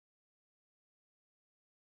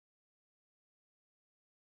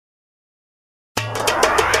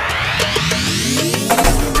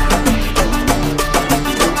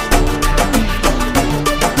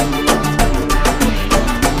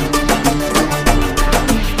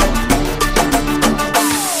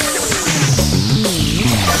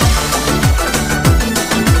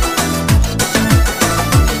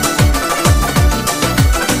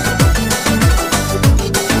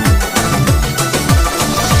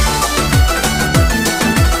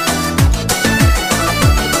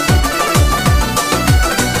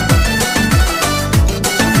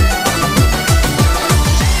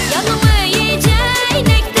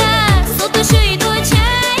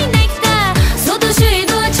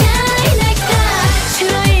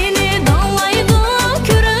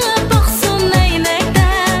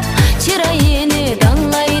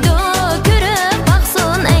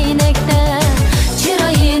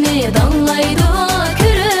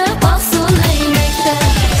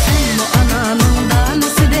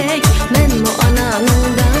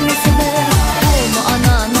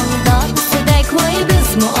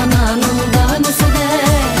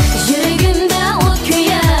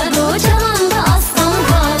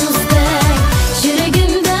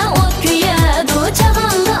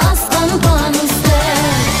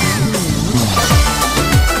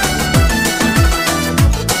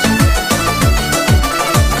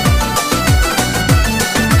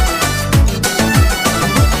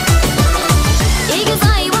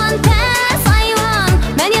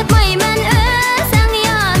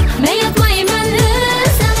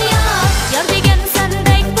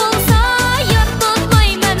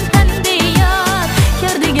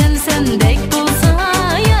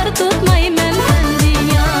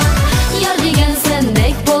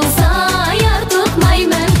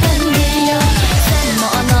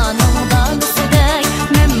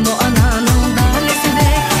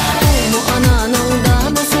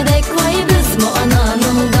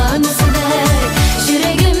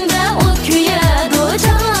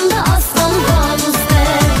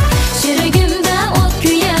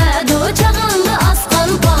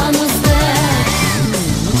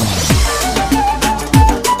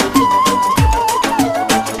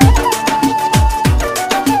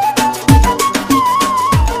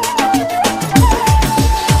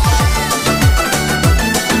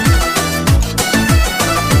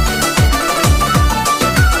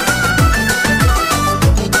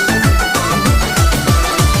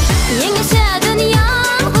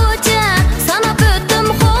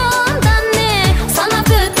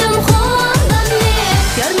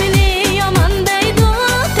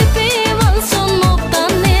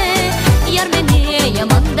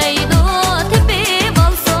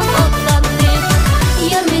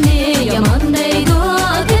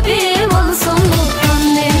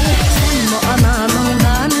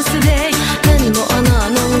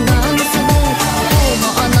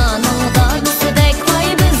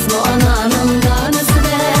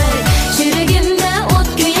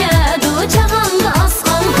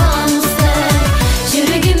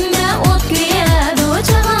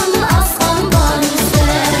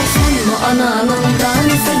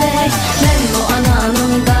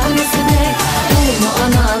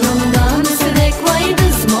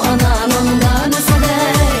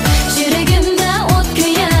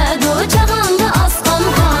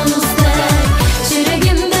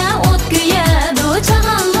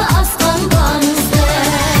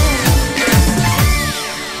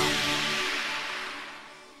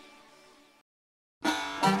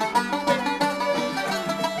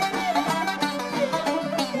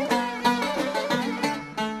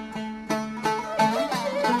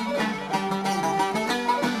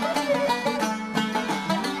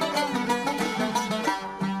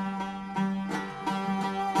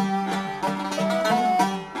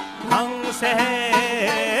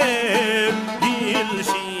seher dil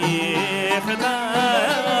şihdavye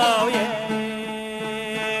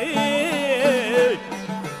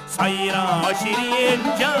sayra şirin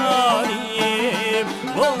canim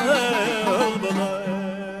bulbulay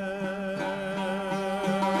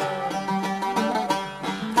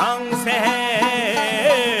tang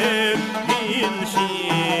seher dil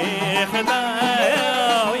şihdavye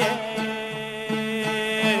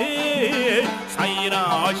sayra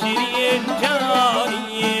şirin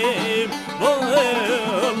canim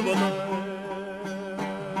bulbulay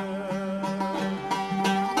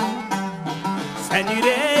sen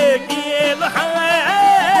yürek ilham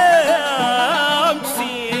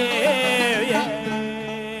siye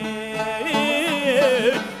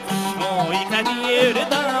şoy kadir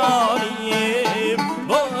danim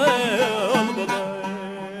bulbulay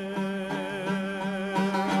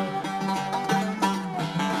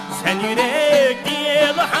sen yürek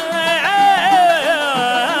ilham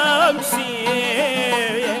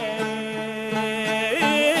siye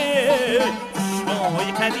şoy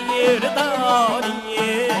kadir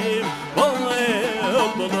danim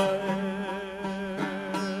bulbulay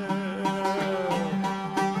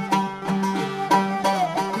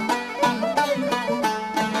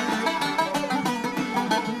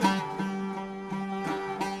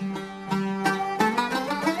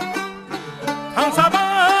tang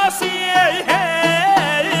sabah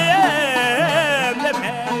siyem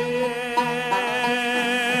nefes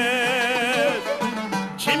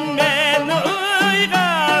çimmen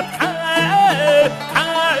uygat kardeşim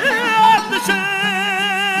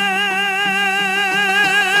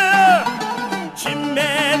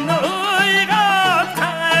çimmen uygat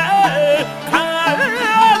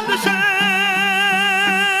kardeşim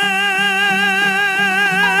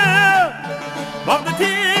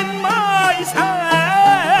Bağdat'ın maysa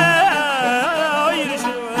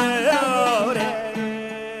ayrışıyor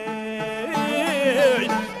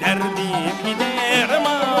derdim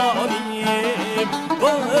gidermanim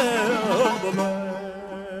bulbulay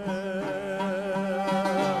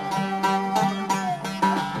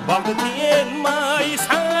Bağdat'ın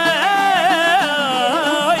maysa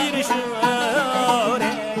ayrışıyor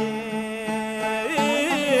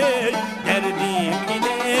derdim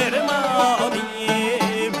gidermanim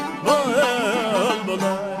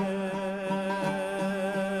bulbulay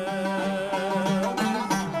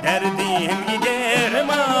derdim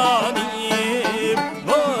gidermanim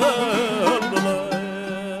bulbulay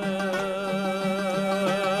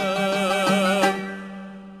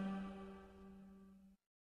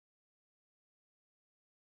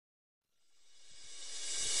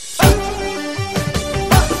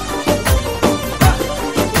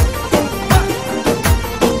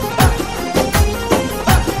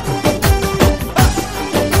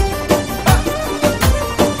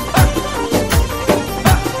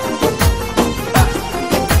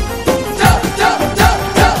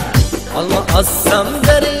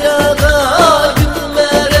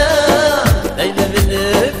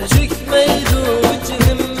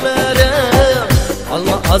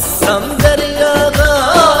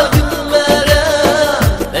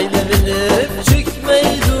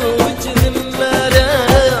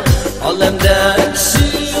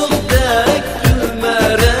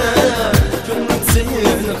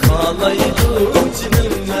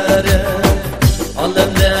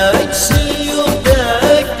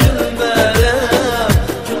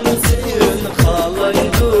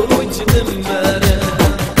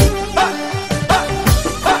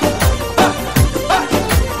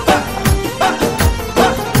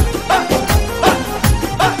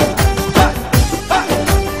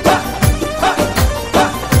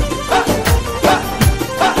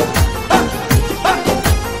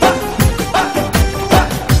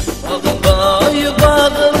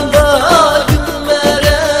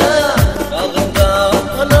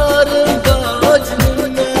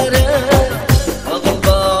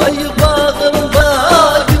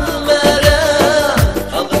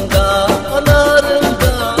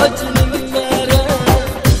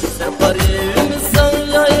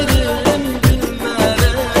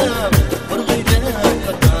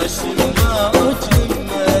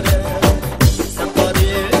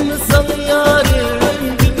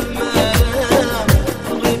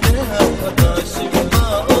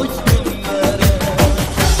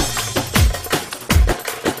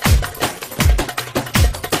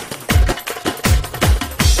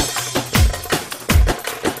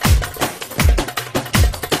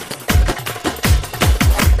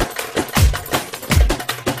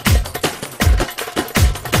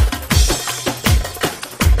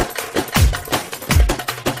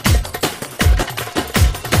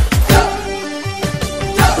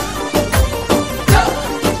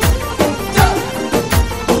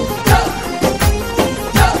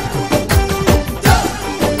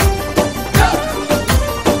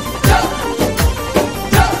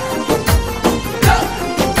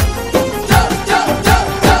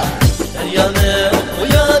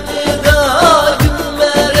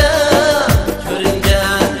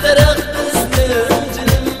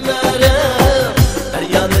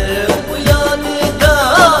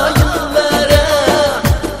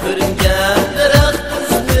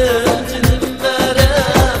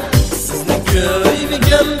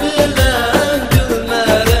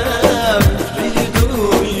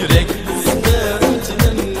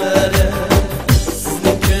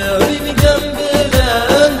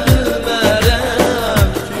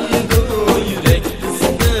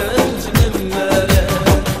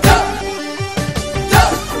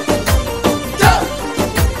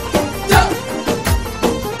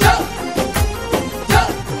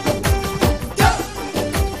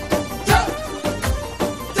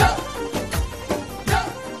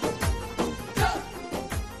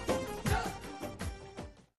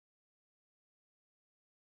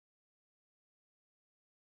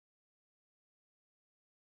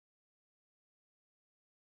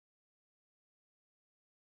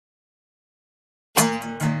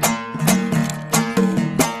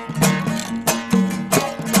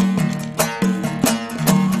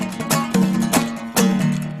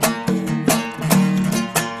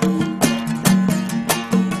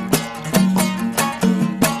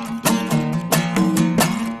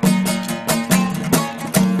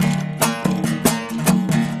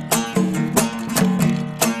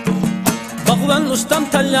Bağvan ustam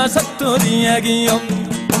talya sattı diyegi yok.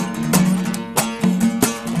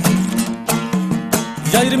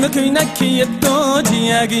 Yayrımı köynek kiyipti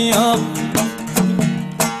diyegi yok.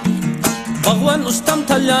 Bağvan ustam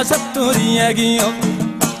talya sattı diyegi yok.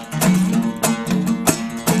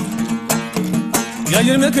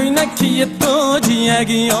 Yayrımı köynek kiyipti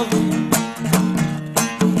diyegi yok.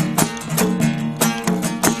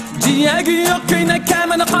 Diyegi yok köynek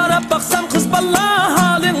kemini qarab baksam kız balla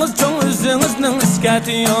haliniz çoğun özünüzün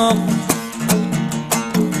iskati yok.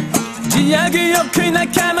 Diyegi yok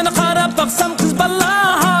köynek kemini qarab baksam kız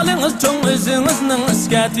balla haliniz çoğun özünüzün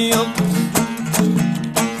iskati yok.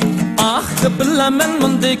 Ah gıbıllamen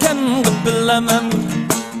mundayken gıbıllamen,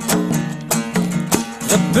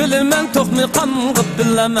 gıbıllamen toqmiqam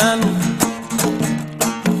gıbıllamen.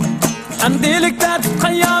 Andilikda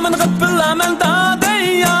tutqayamin gıbıllamen da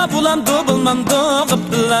deyya bulandı bulmandı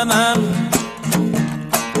gıbıllamen.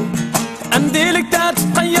 Andilikda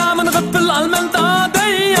tutqayamin gıbıllamen da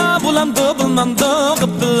deyya bulandı bulmandı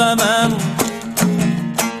gıbıllamen.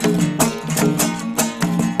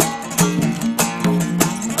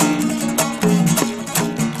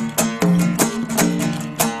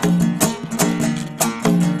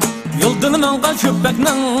 Yoldunu mangal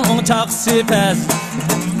köpeknin oңçaqsı pes.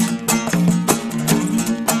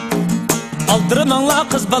 Aldırmanla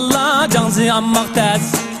kız balla canzı ammak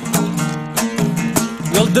tez.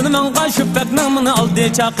 Yoldunu mangal köpeknin mını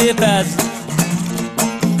aldı çaqı pes.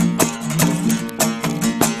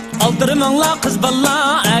 Aldırmanla kız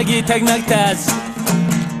balla agi tekmek tez.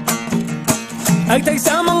 Ag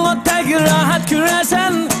teksen manga tegi rahat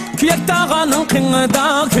küresen, küyek dağanın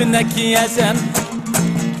kıyıda künek yiyesen.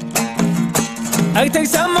 Ag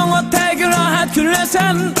teksen manga tegi rahat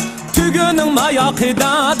küresen, tügünün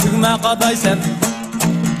mayaqida tügme qadaysan.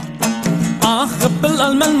 Ah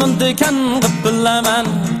gıbıllamen mundayken gıbıllamen,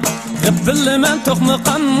 gıbıllamen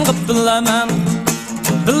toqmiqan gıbıllamen,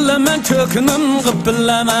 gıbıllamen çökünün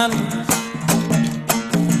gıbıllamen.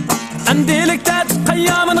 Andilikda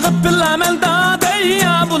tutqayamin gıbıllamen da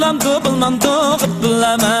deyya bulandı bulmandı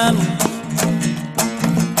gıbıllamen.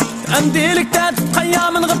 Andilikda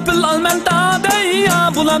tutqayamin gıbıllamen da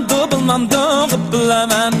deyya bulandı bulmandı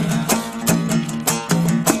gıbıllamen.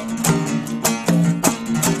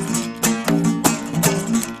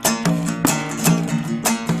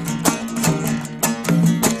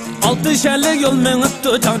 Altı şerlik yol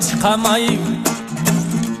menüptü can çıkamay.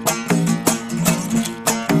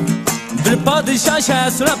 Bir padişah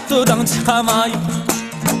şesraptı can çıkamay.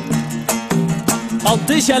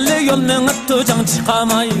 Altı şerlik yol menüptü can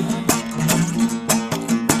çıkamay.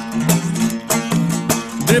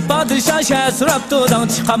 Bir padişah şesraptı can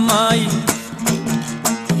çıkamay.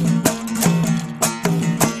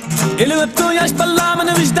 Eli öptü yaş ballamın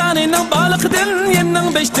vicdanının balıqdın,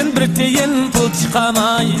 yeninin beştin bir tiyin pul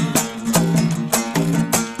çıkamay.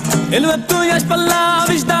 Eli öptü yaş balla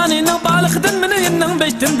vicdanının balıqdın, yeninin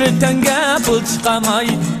beştin bir tenge pul çıkamay.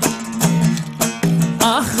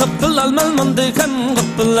 Ah gıbıllamen mundayken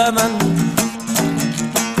gıbıllamen,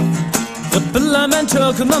 gıbıllamen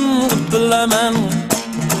çökünün gıbıllamen.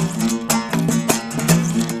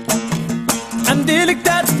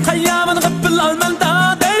 Andilikda tutqayamin gıbıllamen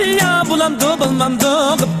da deyya bulandı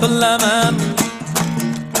bulmandı gıbıllamen.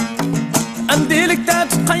 Andilikda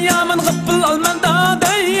tutqayamin gıbıllamen da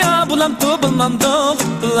deyya bulandı bulmandı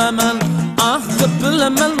gıbıllamen. Ah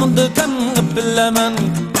gıbıllamen mundayken gıbıllamen,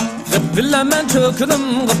 gıbıllamen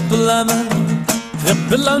çökünüm gıbıllamen,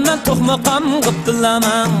 gıbıllamen toqmiqam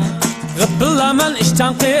gıbıllamen, gıbıllamen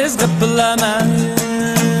işcan kız gıbıllamen.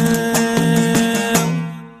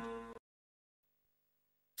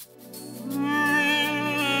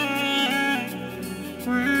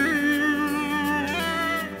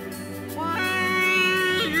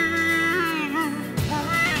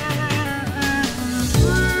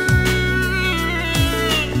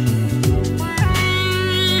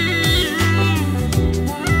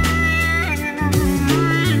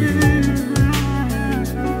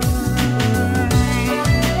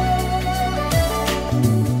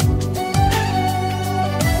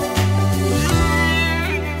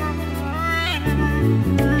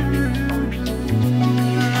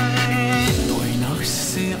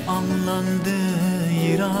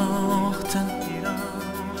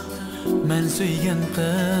 Men söygen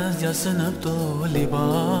kız yasınıp do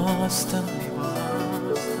libasta.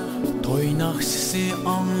 Toynakçısı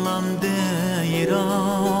anlandı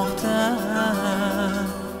Irak'ta.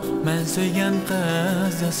 Men söygen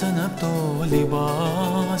kız yasınıp do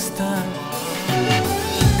libasta.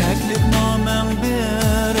 Teklifnamem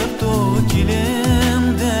berip do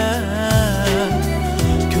dilimde.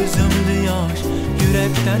 Gözümde yaş,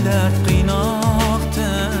 yürekte dert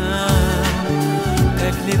kıynaktı.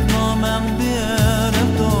 Teklifnamem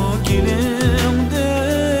berip do kilimdi.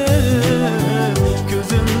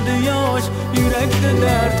 Gözümde yaş, yürekte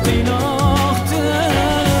dert kıynaktı.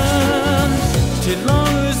 Tilla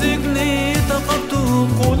özükni taqaptu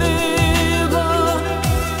qo'liga.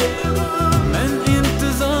 Men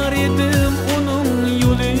intizor edim onun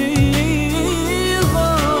yo'liga.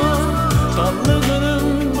 Tallig'inim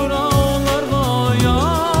birovlarga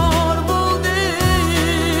yor bo'ldi.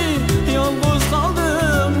 Yolg'iz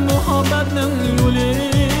qoldim muhabbatning yo'lida.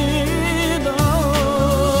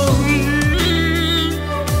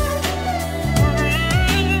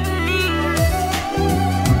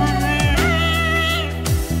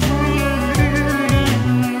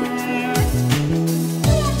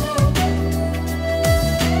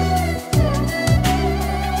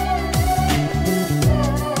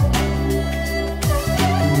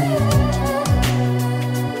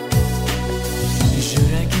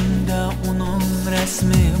 Yüreğimde onun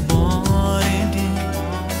resmi var idi.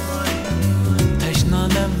 Teşna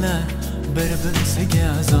lavlar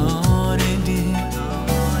bir-birisiga zor idi.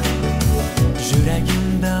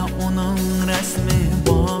 Yüreğimde onun resmi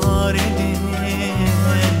var idi.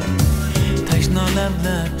 Teşna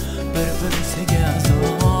lavlar bir-birisiga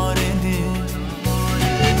zor idi.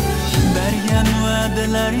 Bergen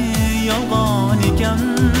va'dalari yolg'on ekan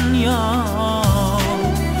ya.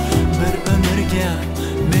 Bir ömürge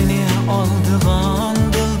beni aldığan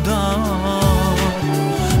dildar.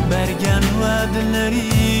 Bergen va'dalari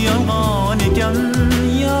yolg'on ekan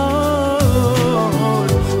ya.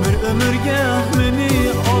 Bir ömürge beni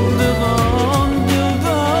aldığan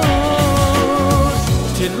dildar.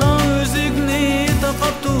 Tilla özükni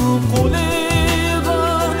taqaptu qo'liga.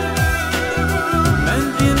 Men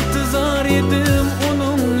intizor edim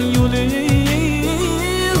onun yo'liga.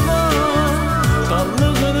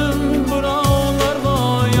 Tallig'inim birovlarga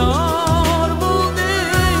yor bo'ldi.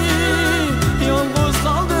 Yolg'iz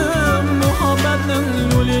qoldim muhabbatning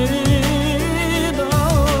yo'lida.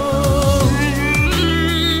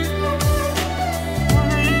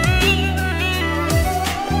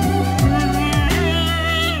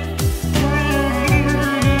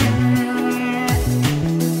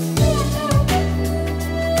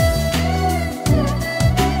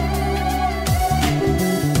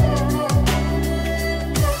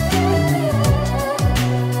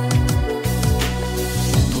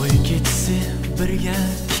 To'y kechisi birga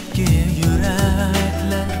ikki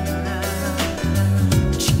yuraklar.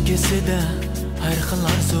 Chikkisida har xil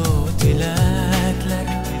orzu tilaklar.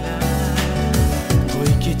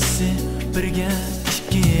 To'y kechisi birga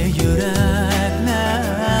ikki yuraklar.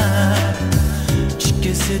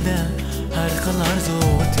 Chikkisida har xil orzu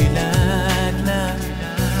tilaklar.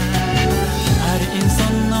 Her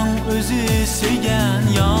insanның özü suygan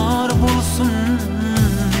yor bo'lsin.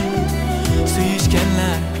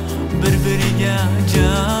 Suyishganlar bir-biriga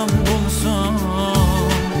jam bo'lsin.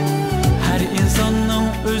 Her insanның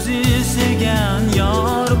özü suygan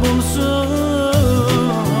yor bo'lsin.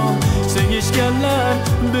 Suyishganlar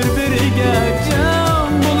bir-biriga jam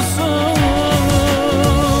bo'lsin.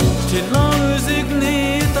 Tilla özükni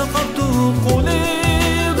taqaptu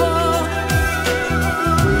qo'liga.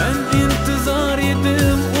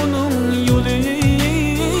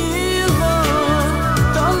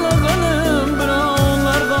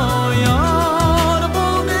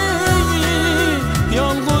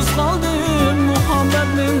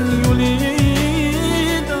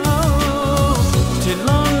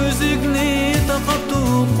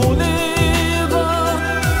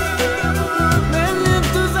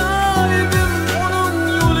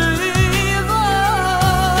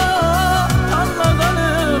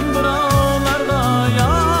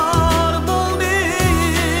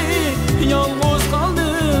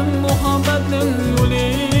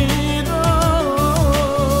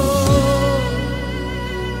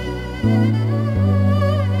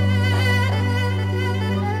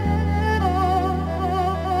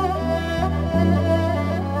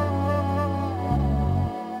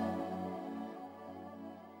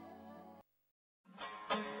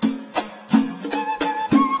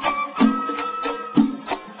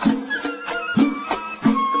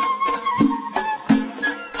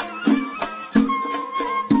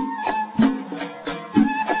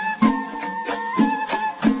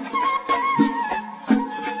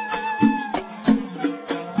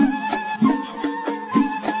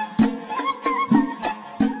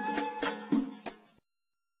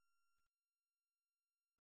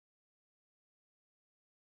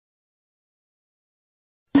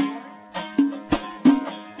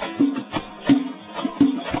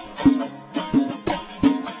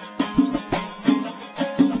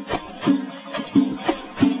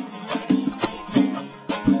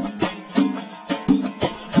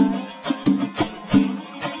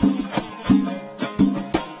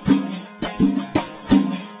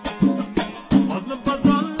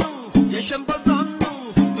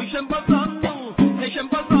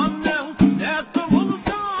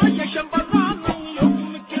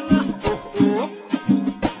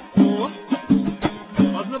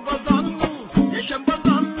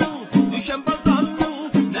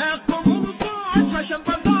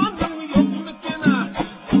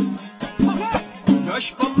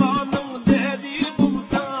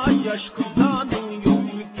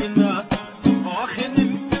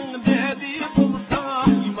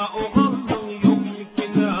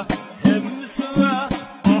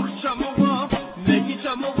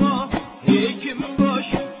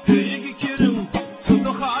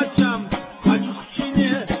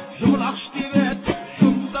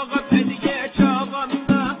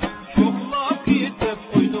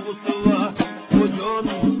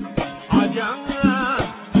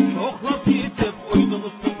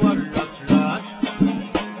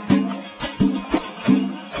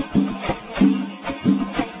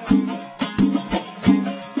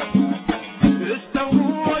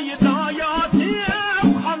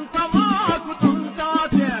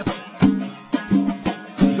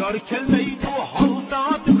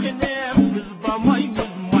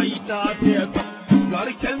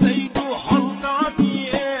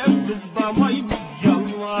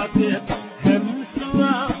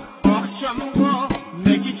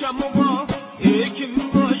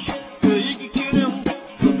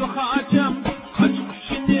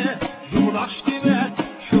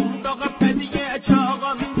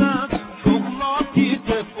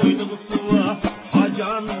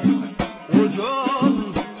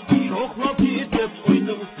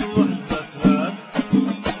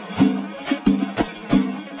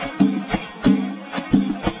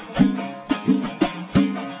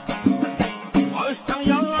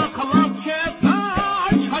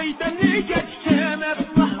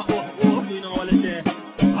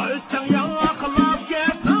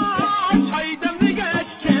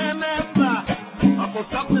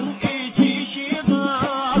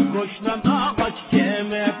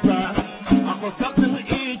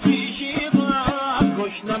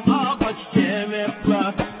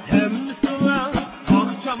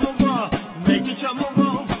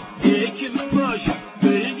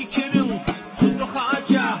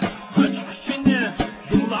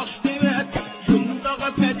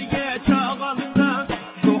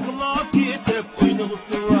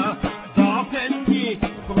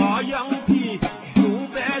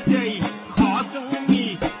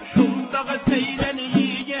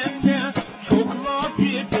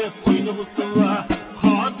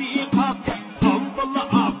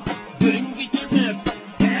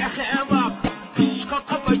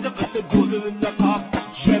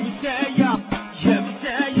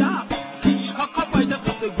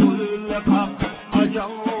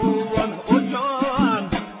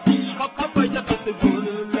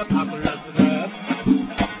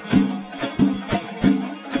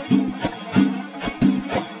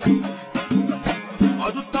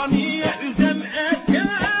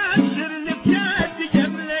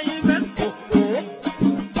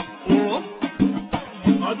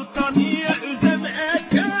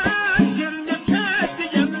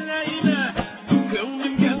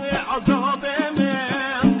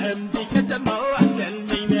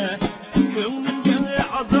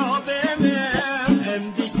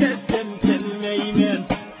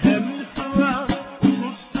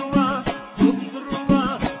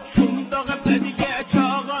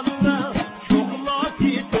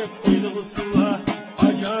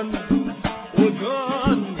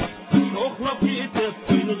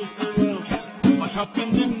 Aşap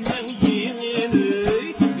benimden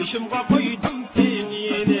yeni, peşimga koydum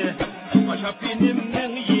seni. Aşap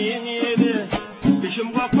benimden yeni,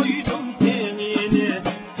 peşimga koydum seni.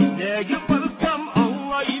 Nege barsam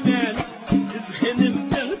anlaymen, siz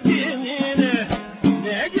henimden denini.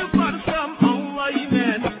 Nege barsam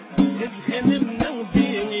anlaymen, siz henimden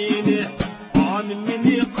denini. Anım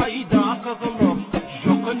beni kayda kıgılıp,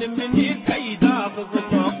 şokun beni kayda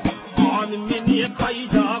kıgılıp. Anım beni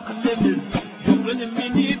kayda kılımız, şokun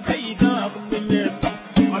beni kayda kılımız.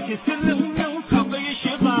 Akisilimin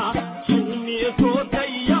sakışıga, çinmi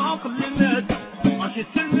sotaya kılımız.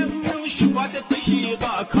 Akisilimin şubat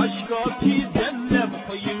tışıga, kaşka çizellep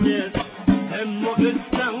koyumuz. Hem o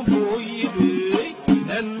üstten buydu,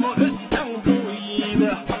 hem o üstten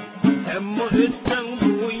buydu. Hem o üstten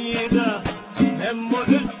buydu, hem o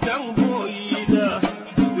üstten buydu.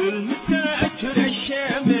 Ölmüşse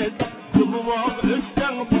çüreşemiz, kılmak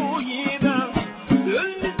üstten buydu.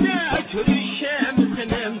 Ölmüşse çüreşemiz,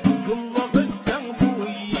 kılmak üstten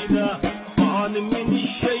buydu. Vanım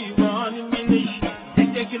miniş, vanım miniş,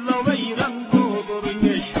 tek tek lavayran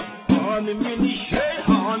doldurmuş. Vanım miniş,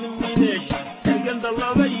 hanım miniş, ergen de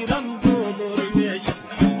lavayran doldurmuş.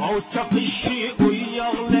 Avçak işi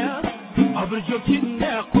uyuyağlar,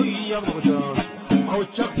 abırcökinde koyuyağlar.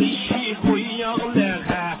 Avçak işi koyuyağlar,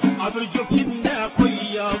 abırcökinde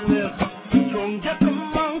koyuyağlar. Çok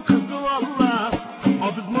yakınman kızı valla,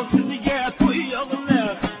 abızma sizge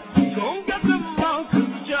koyuyağlar. Çok yakınman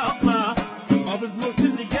kızcakla, abızma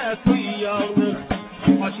sizge koyuyağlar.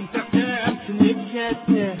 Başım teptem sinip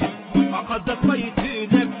gitti, akada koydu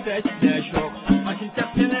nefesle şok. Başım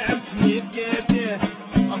teptem sinip gitti,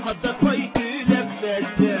 akada koydu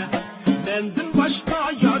nefesle. Benden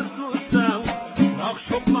başka yar tutsan,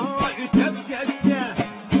 nakşokla ütep gelse.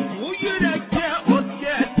 Bu yürekte ot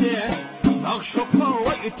gelse,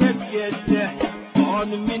 nakşokla ütep gelse.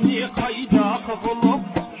 Anım beni kayda kıgılıp,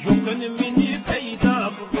 şokun beni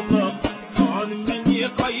peyda kıgılıp. Anım beni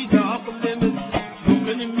kayda kılımız,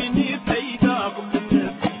 şokun beni peyda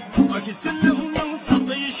kılımız. Akisilimin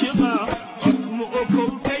sakışıga, asmı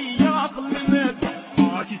okul peyda kılımız.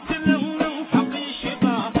 Akisilimin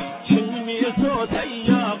sakışıga, çinmi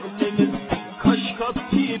sotaya kılımız.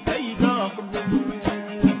 Kaşkatçı peyda kılımız.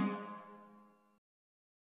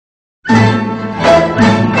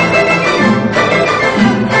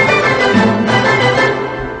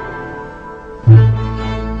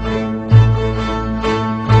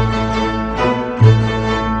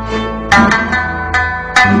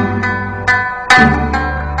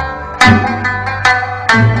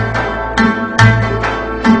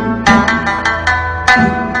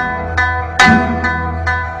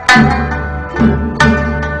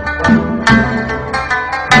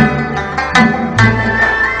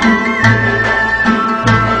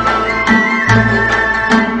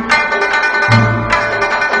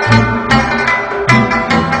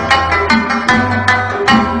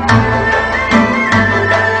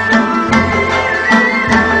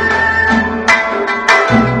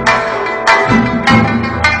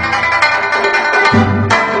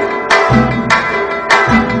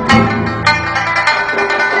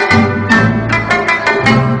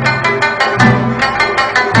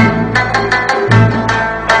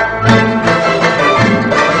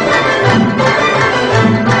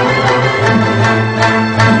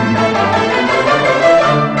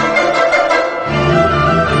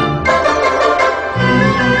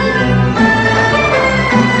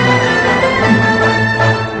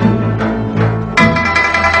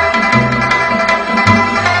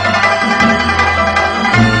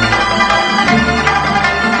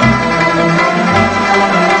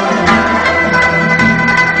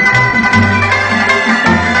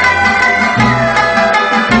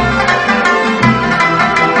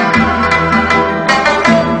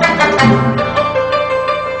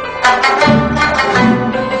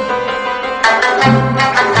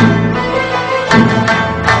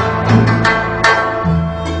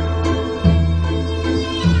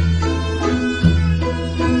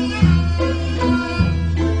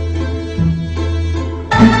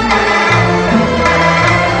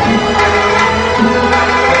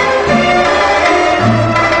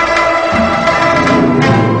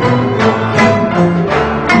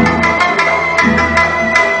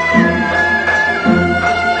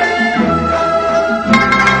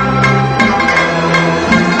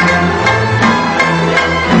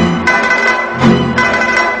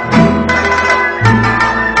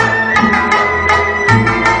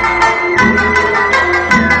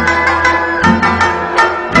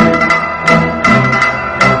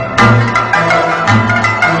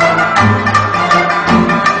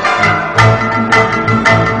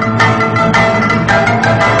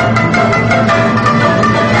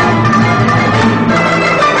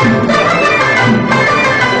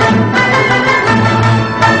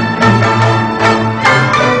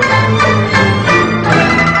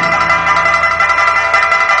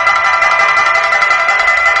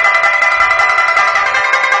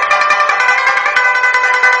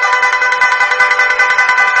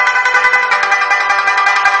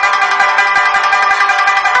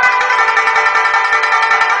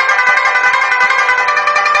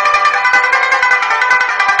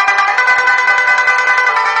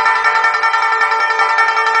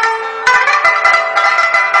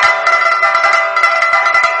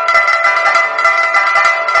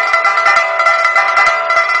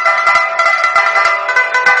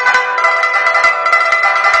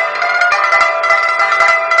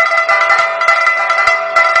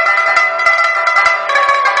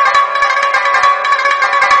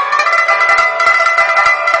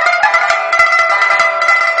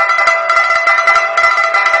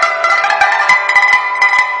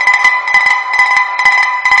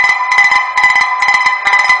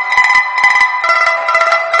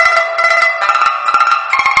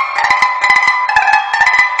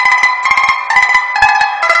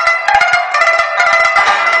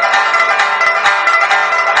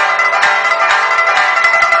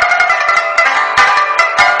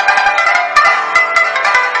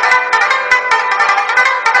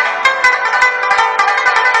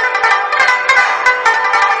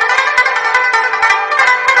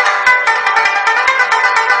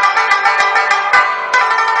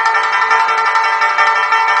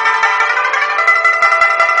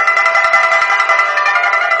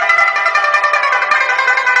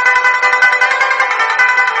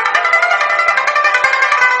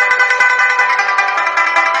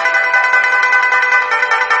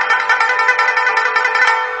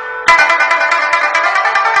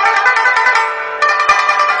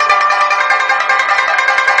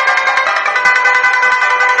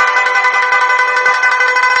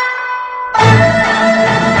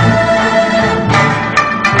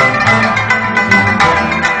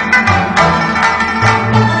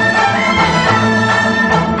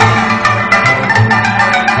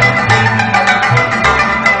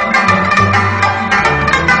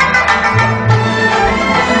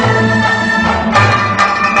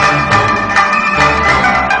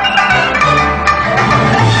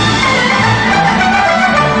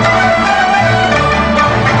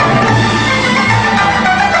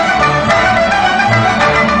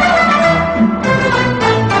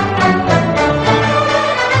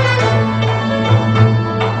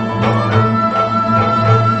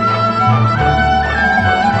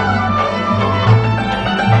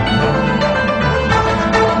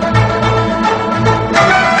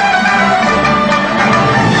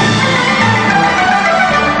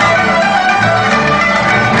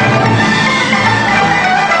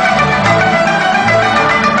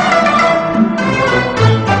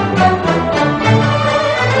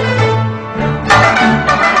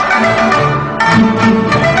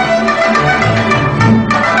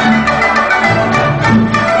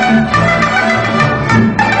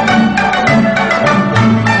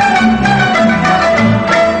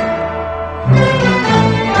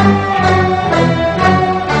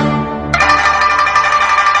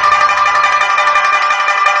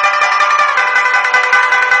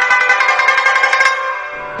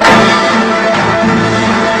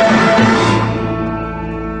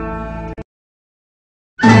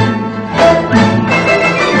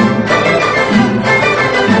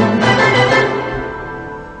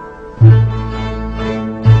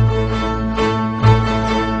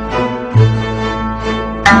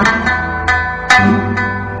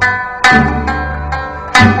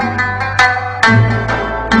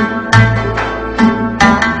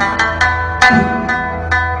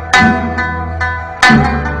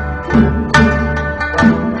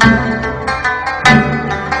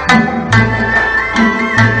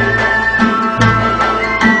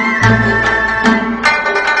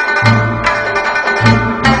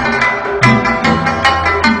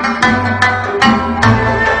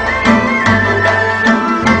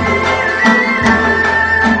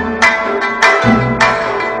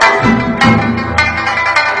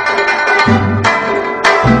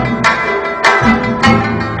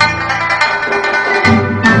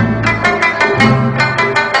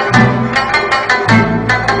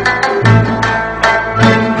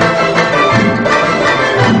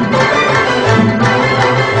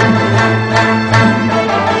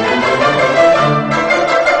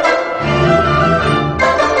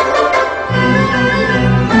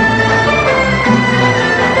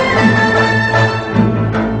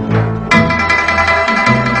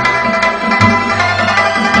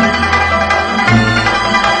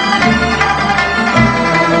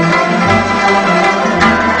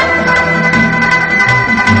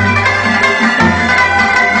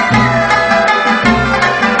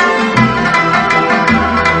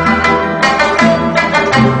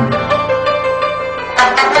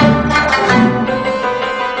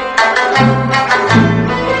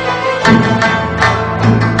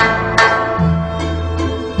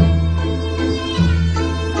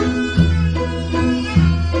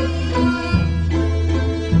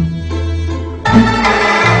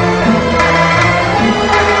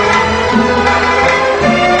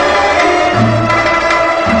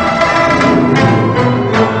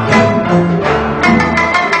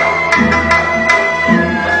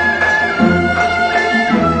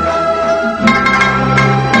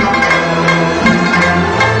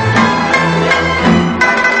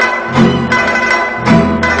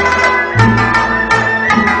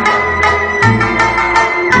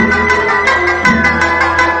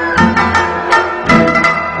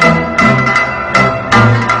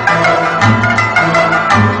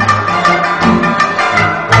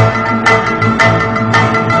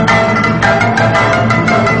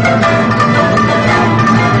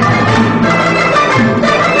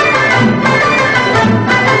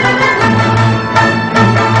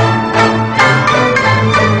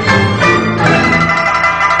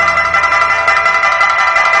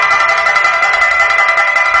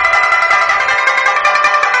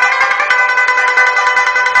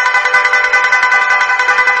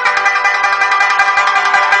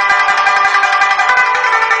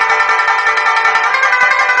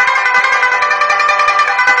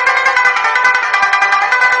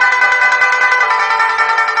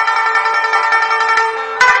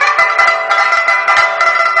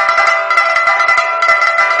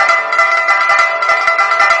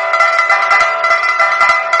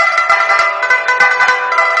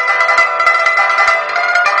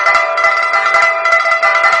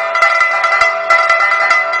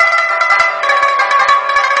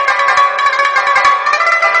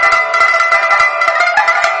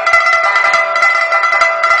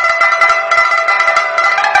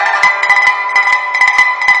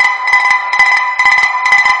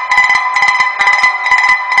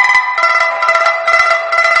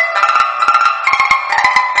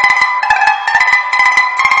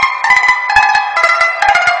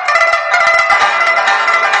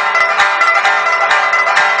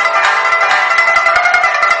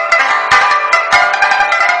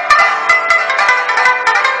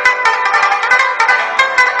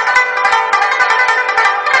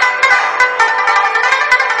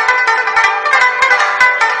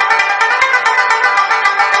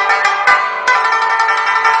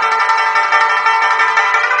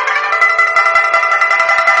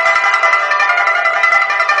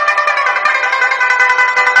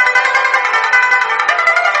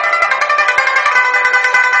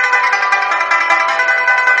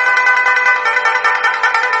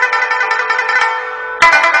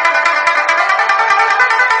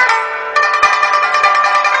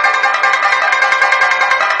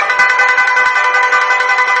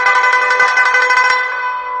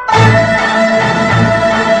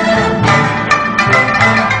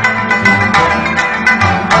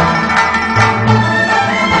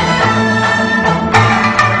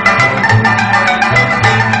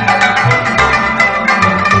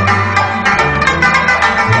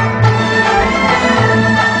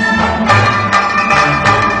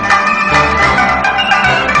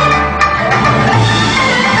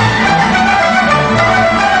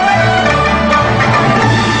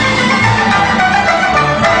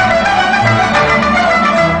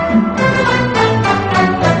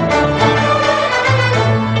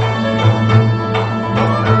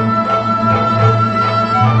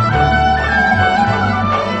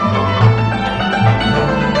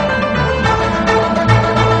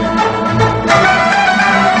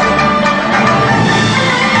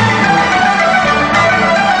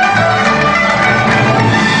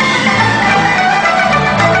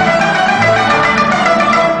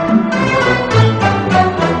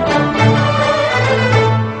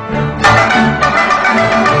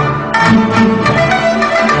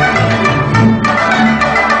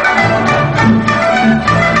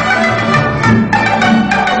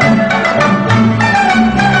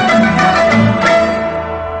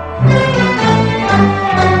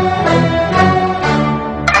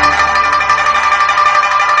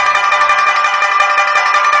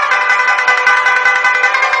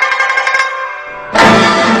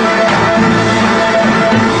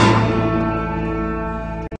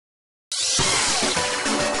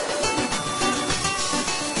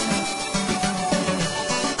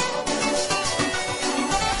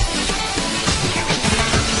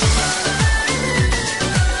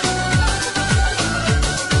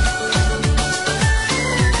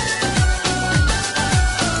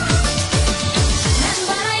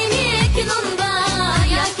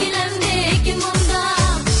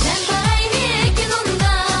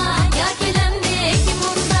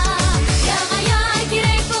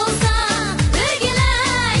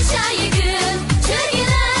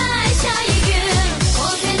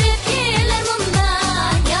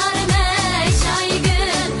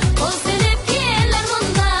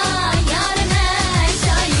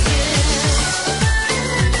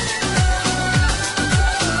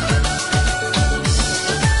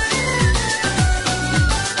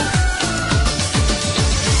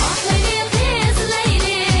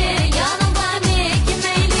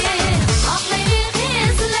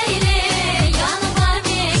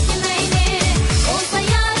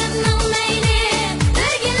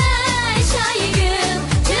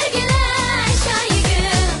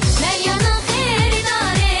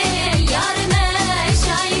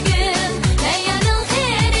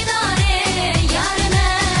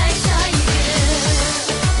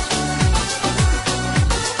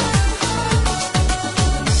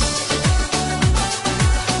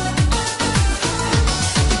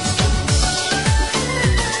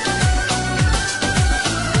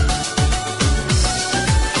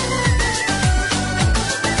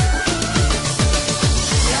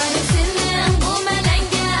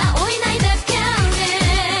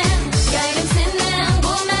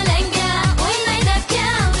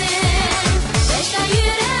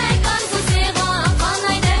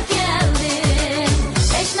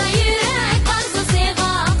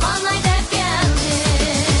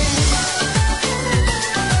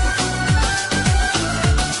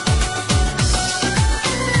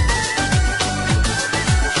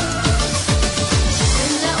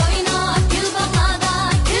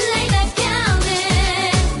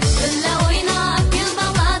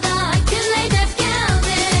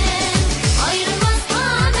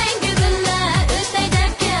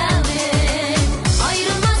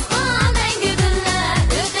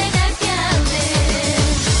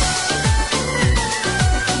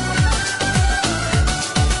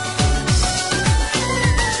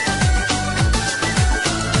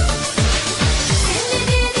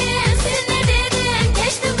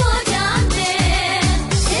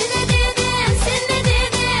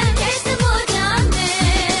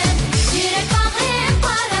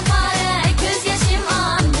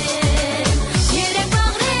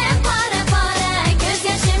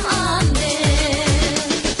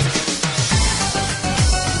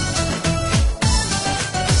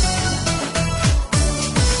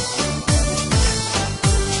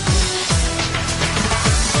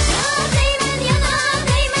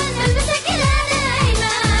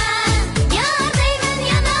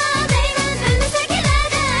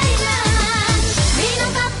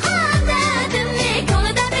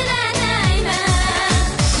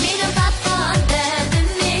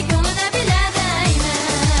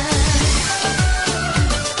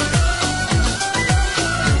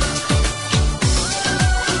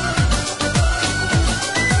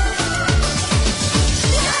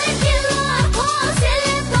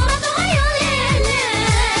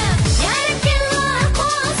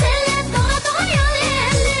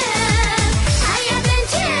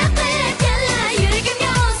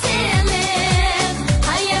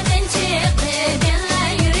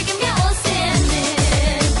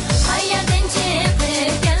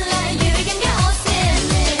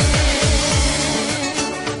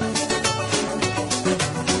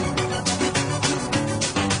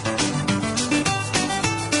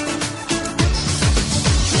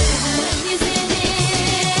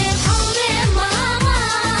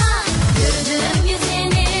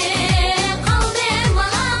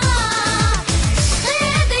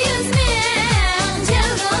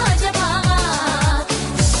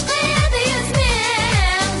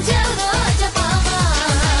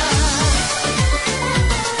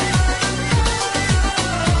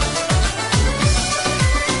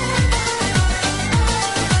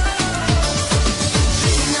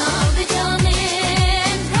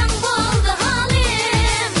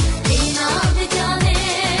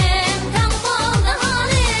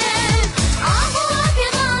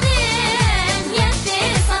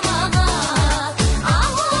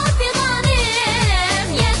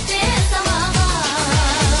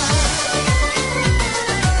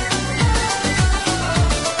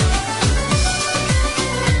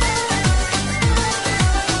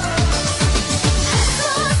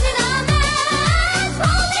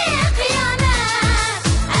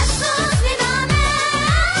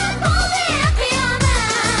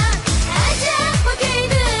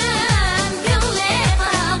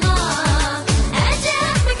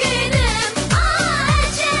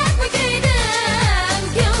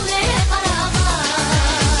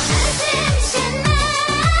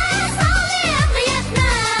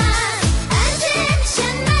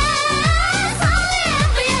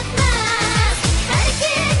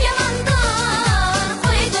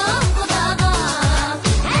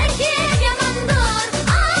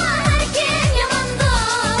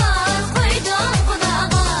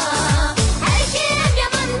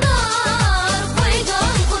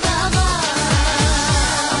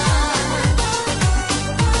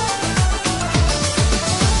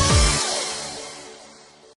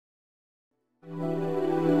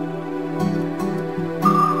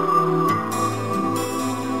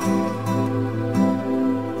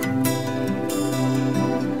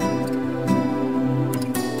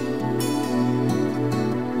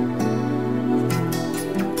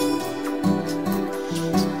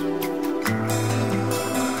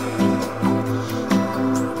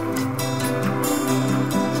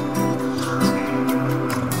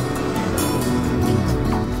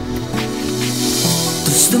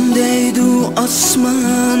 Dostum deydu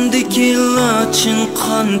asmandaki laçın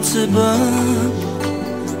kantıba.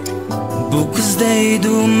 Bu kız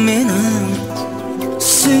deydu menem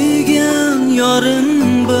suygan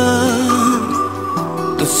yarım var.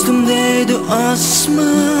 Dostum deydu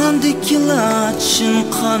asmandaki laçın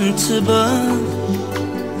kantıba.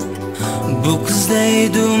 Bu kız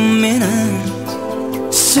deydu menem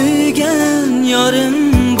suygan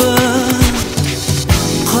yarım var.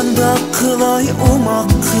 Kanda kılay omak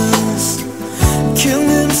kız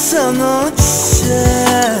Könlüm sana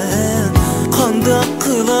düşer. Kanda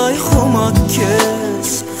kılay omak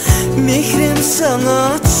kız Mehrim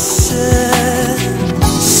sana düşer.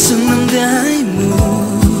 Sınım deymu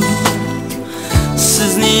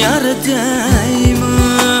Sizni yaradaymu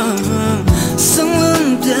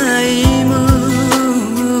Sınım deymu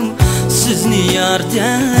Sizni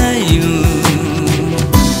yaradaymu.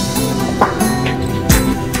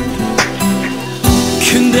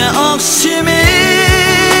 Günde akşamı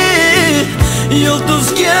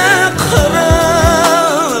yıldızga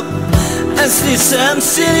qarab eslisem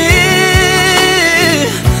seni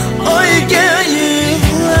oyga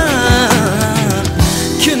yığlab.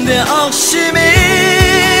 Günde akşamı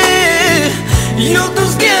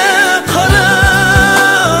yıldızga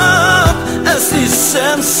qarab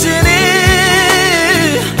eslisem seni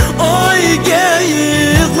oyga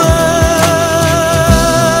yığlab.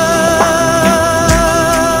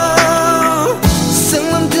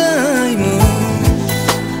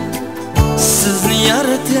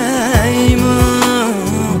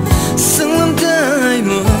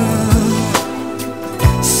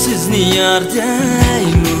 Sizni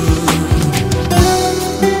yardaymu.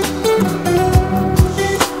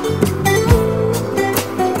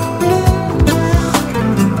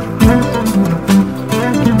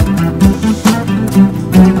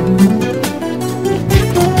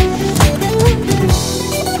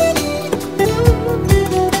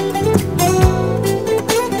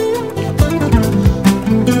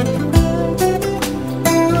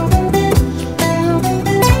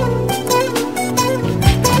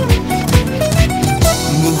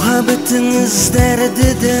 Muhabbetiniz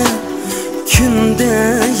derdide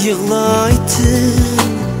Künde yığlaydım.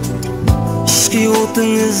 İşki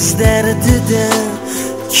otunuz derdide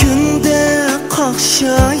Künde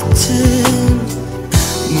kakşaydım.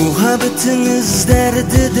 Muhabbetiniz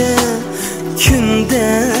derdide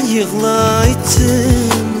Künde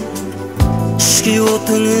yığlaydım. İşki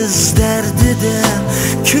otunuz derdide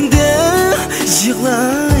Künde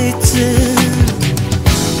yığlaydım.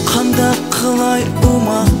 Kanda kılay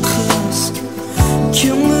umak kız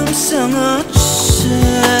Könlüm sana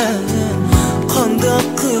düşer. Kanda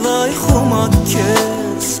kılay umak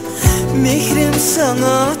kız Mehrim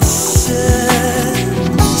sana düşer.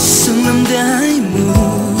 Sınım deymu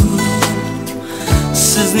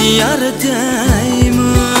Sizni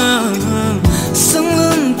yaradaymu.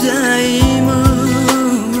 Sınım deymu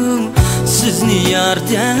Sizni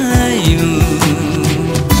yardaymu.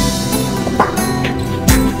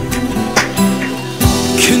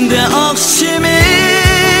 Günde akşamı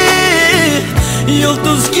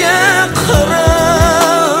yıldızga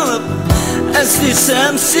qarab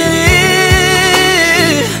eslisem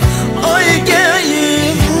seni oyga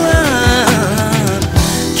yığlab.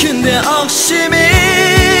 Günde akşamı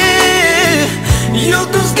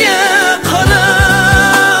yıldızga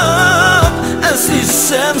qarab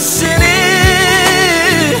eslisem seni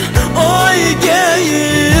oyga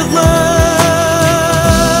yığlab.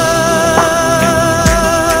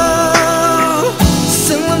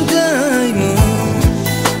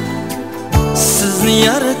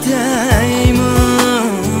 Yaradaymu,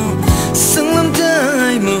 sınım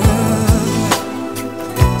deymu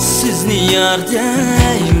Sizni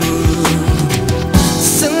yardaymu.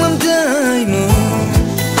 Sınım deymu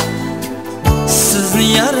Sizni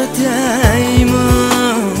yaradaymu.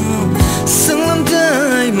 Sınım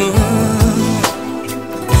deymu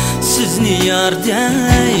Sizni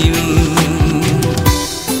yardaymu.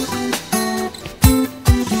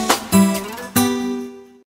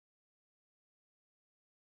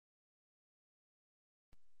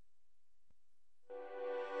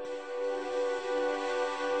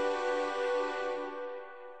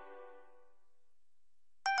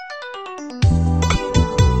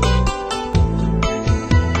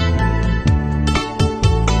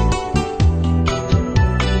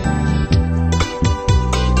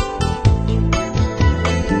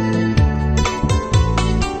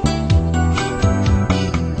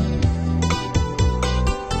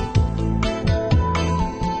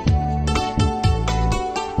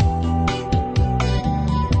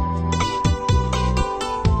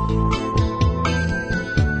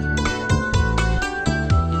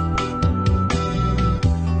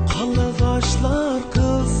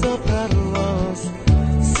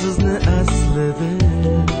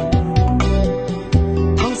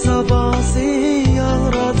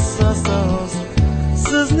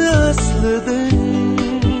 aslidim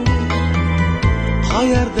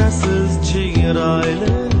qayerdasiz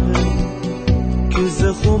chiroyli ko'zi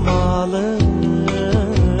xumoli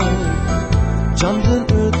jondan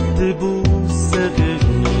o'tdi bu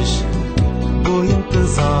sevginish bu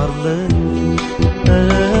intizorlik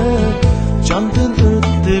jondan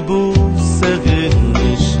o'tdi bu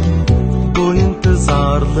sevginish bu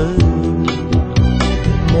intizorlik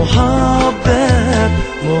muhabbet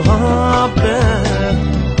muhabbet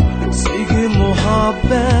sevgi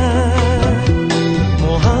muhabbet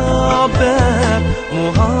muhabbet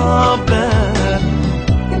muhabbet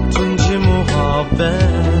tunji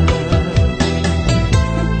muhabbet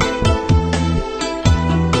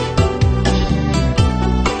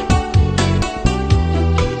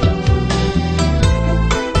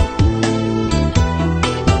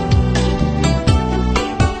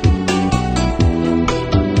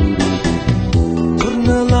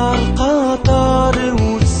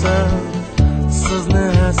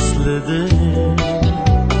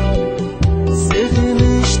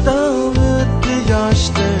Seviniş dağıttı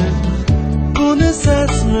yaştı bunu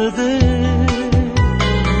sesmidi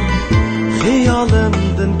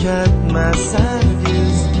Hiyalımdın ketmez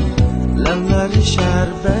sergiz Lemleri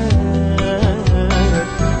şerbet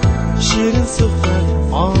Şirin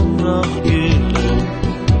sıfır amrak gülüm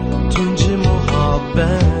Tunci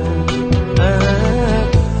muhabbet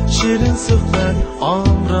Şirin sıfır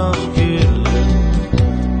amrak gülüm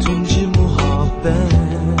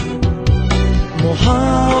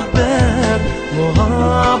muhabbet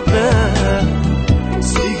muhabbet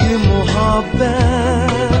sevgi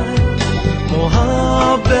muhabbet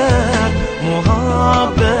muhabbet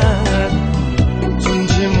muhabbet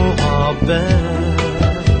tunci muhabbet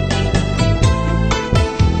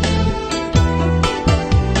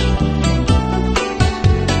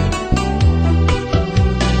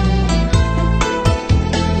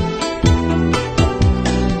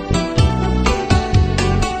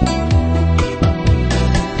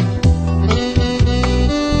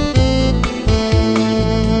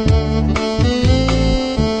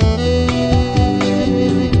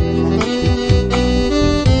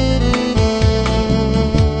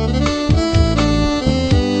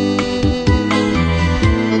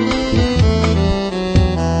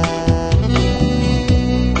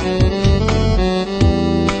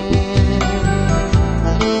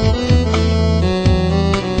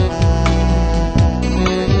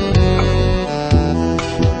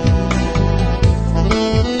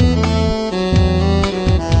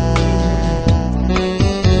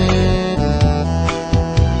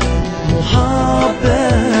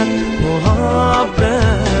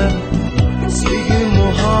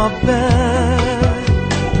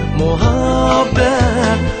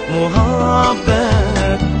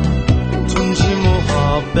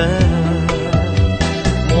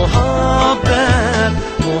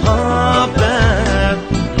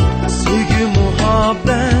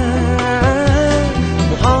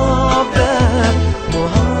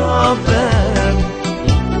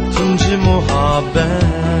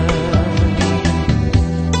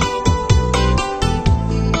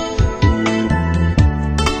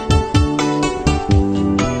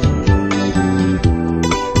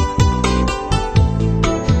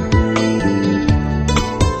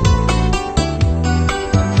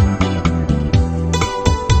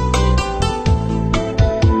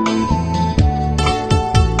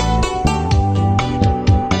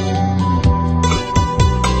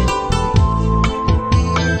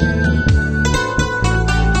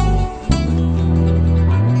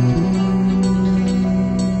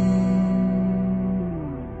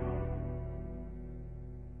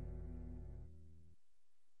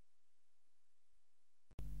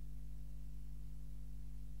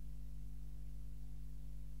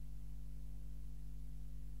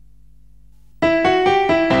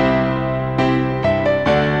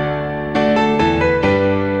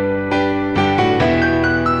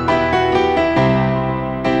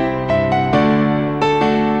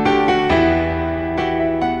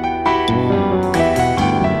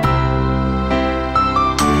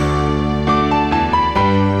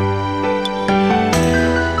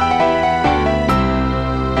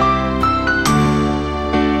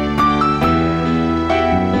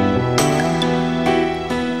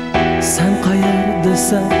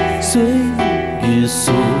Sevgi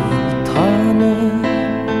sultanı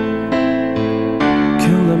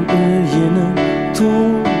Könglim uyinin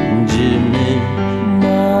tunci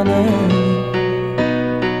mehmanı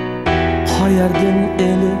Qayerdin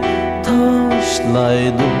eli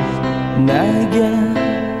taşlaydı nege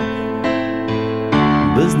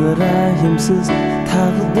Bizni rahimsiz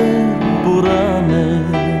taqdir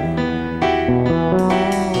burani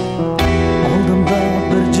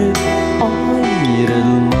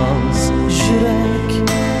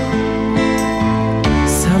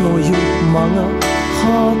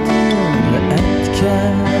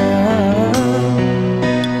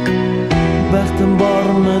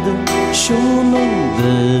barmidi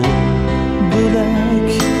şunundan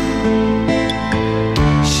bölek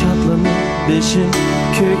Şadlanıp beşim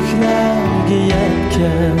köklerge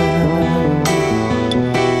yerken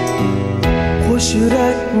Hoş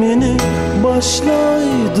yürek meni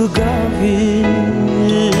başlaydı gahi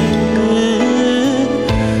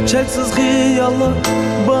Çeksiz hıyallar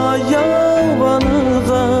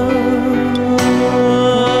bayavanıga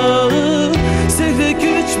Sehri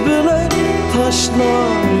güç bilen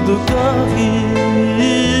taşlaydı gahi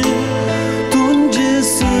Tunca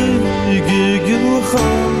sevgi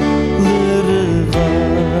gülhanlarıga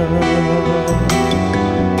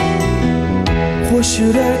Hoş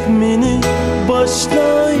yürek meni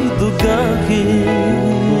başlaydı gahi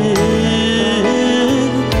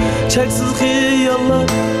Çeksiz hıyallar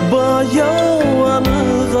bayavanıga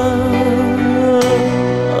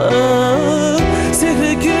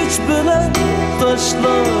Sehri güç bilen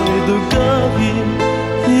taşlaydı gahi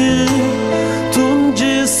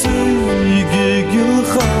Tunca sevgi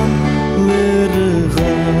gülhanlarıga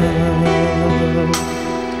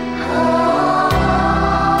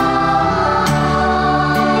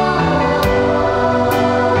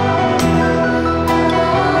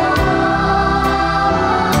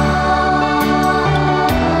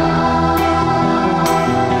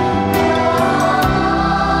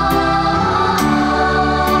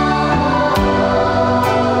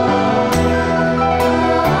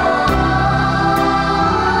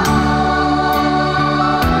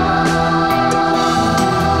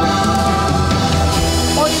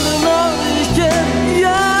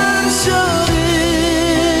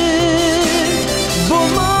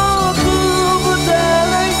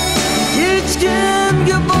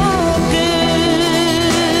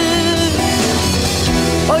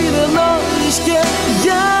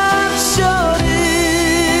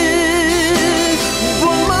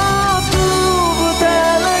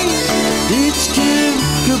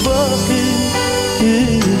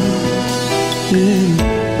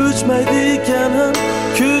Uçmaydiken hem,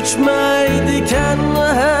 küçmaydiken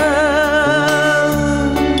hem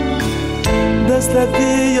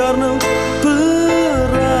Dastlabki yorning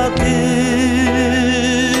pıraqi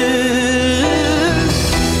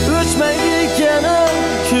Uçmaydiken hem,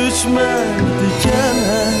 küçmaydiken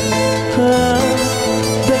hem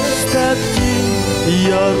Dastlabki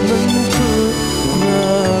yorning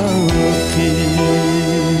pıraqi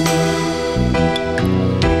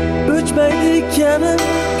Uçmaydiken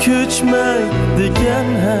hem Küçmeydiken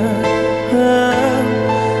hem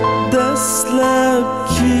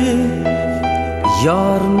Dastlabki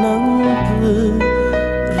yarning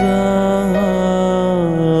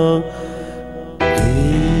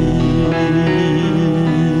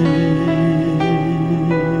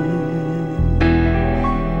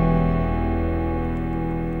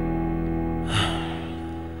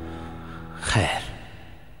Xayr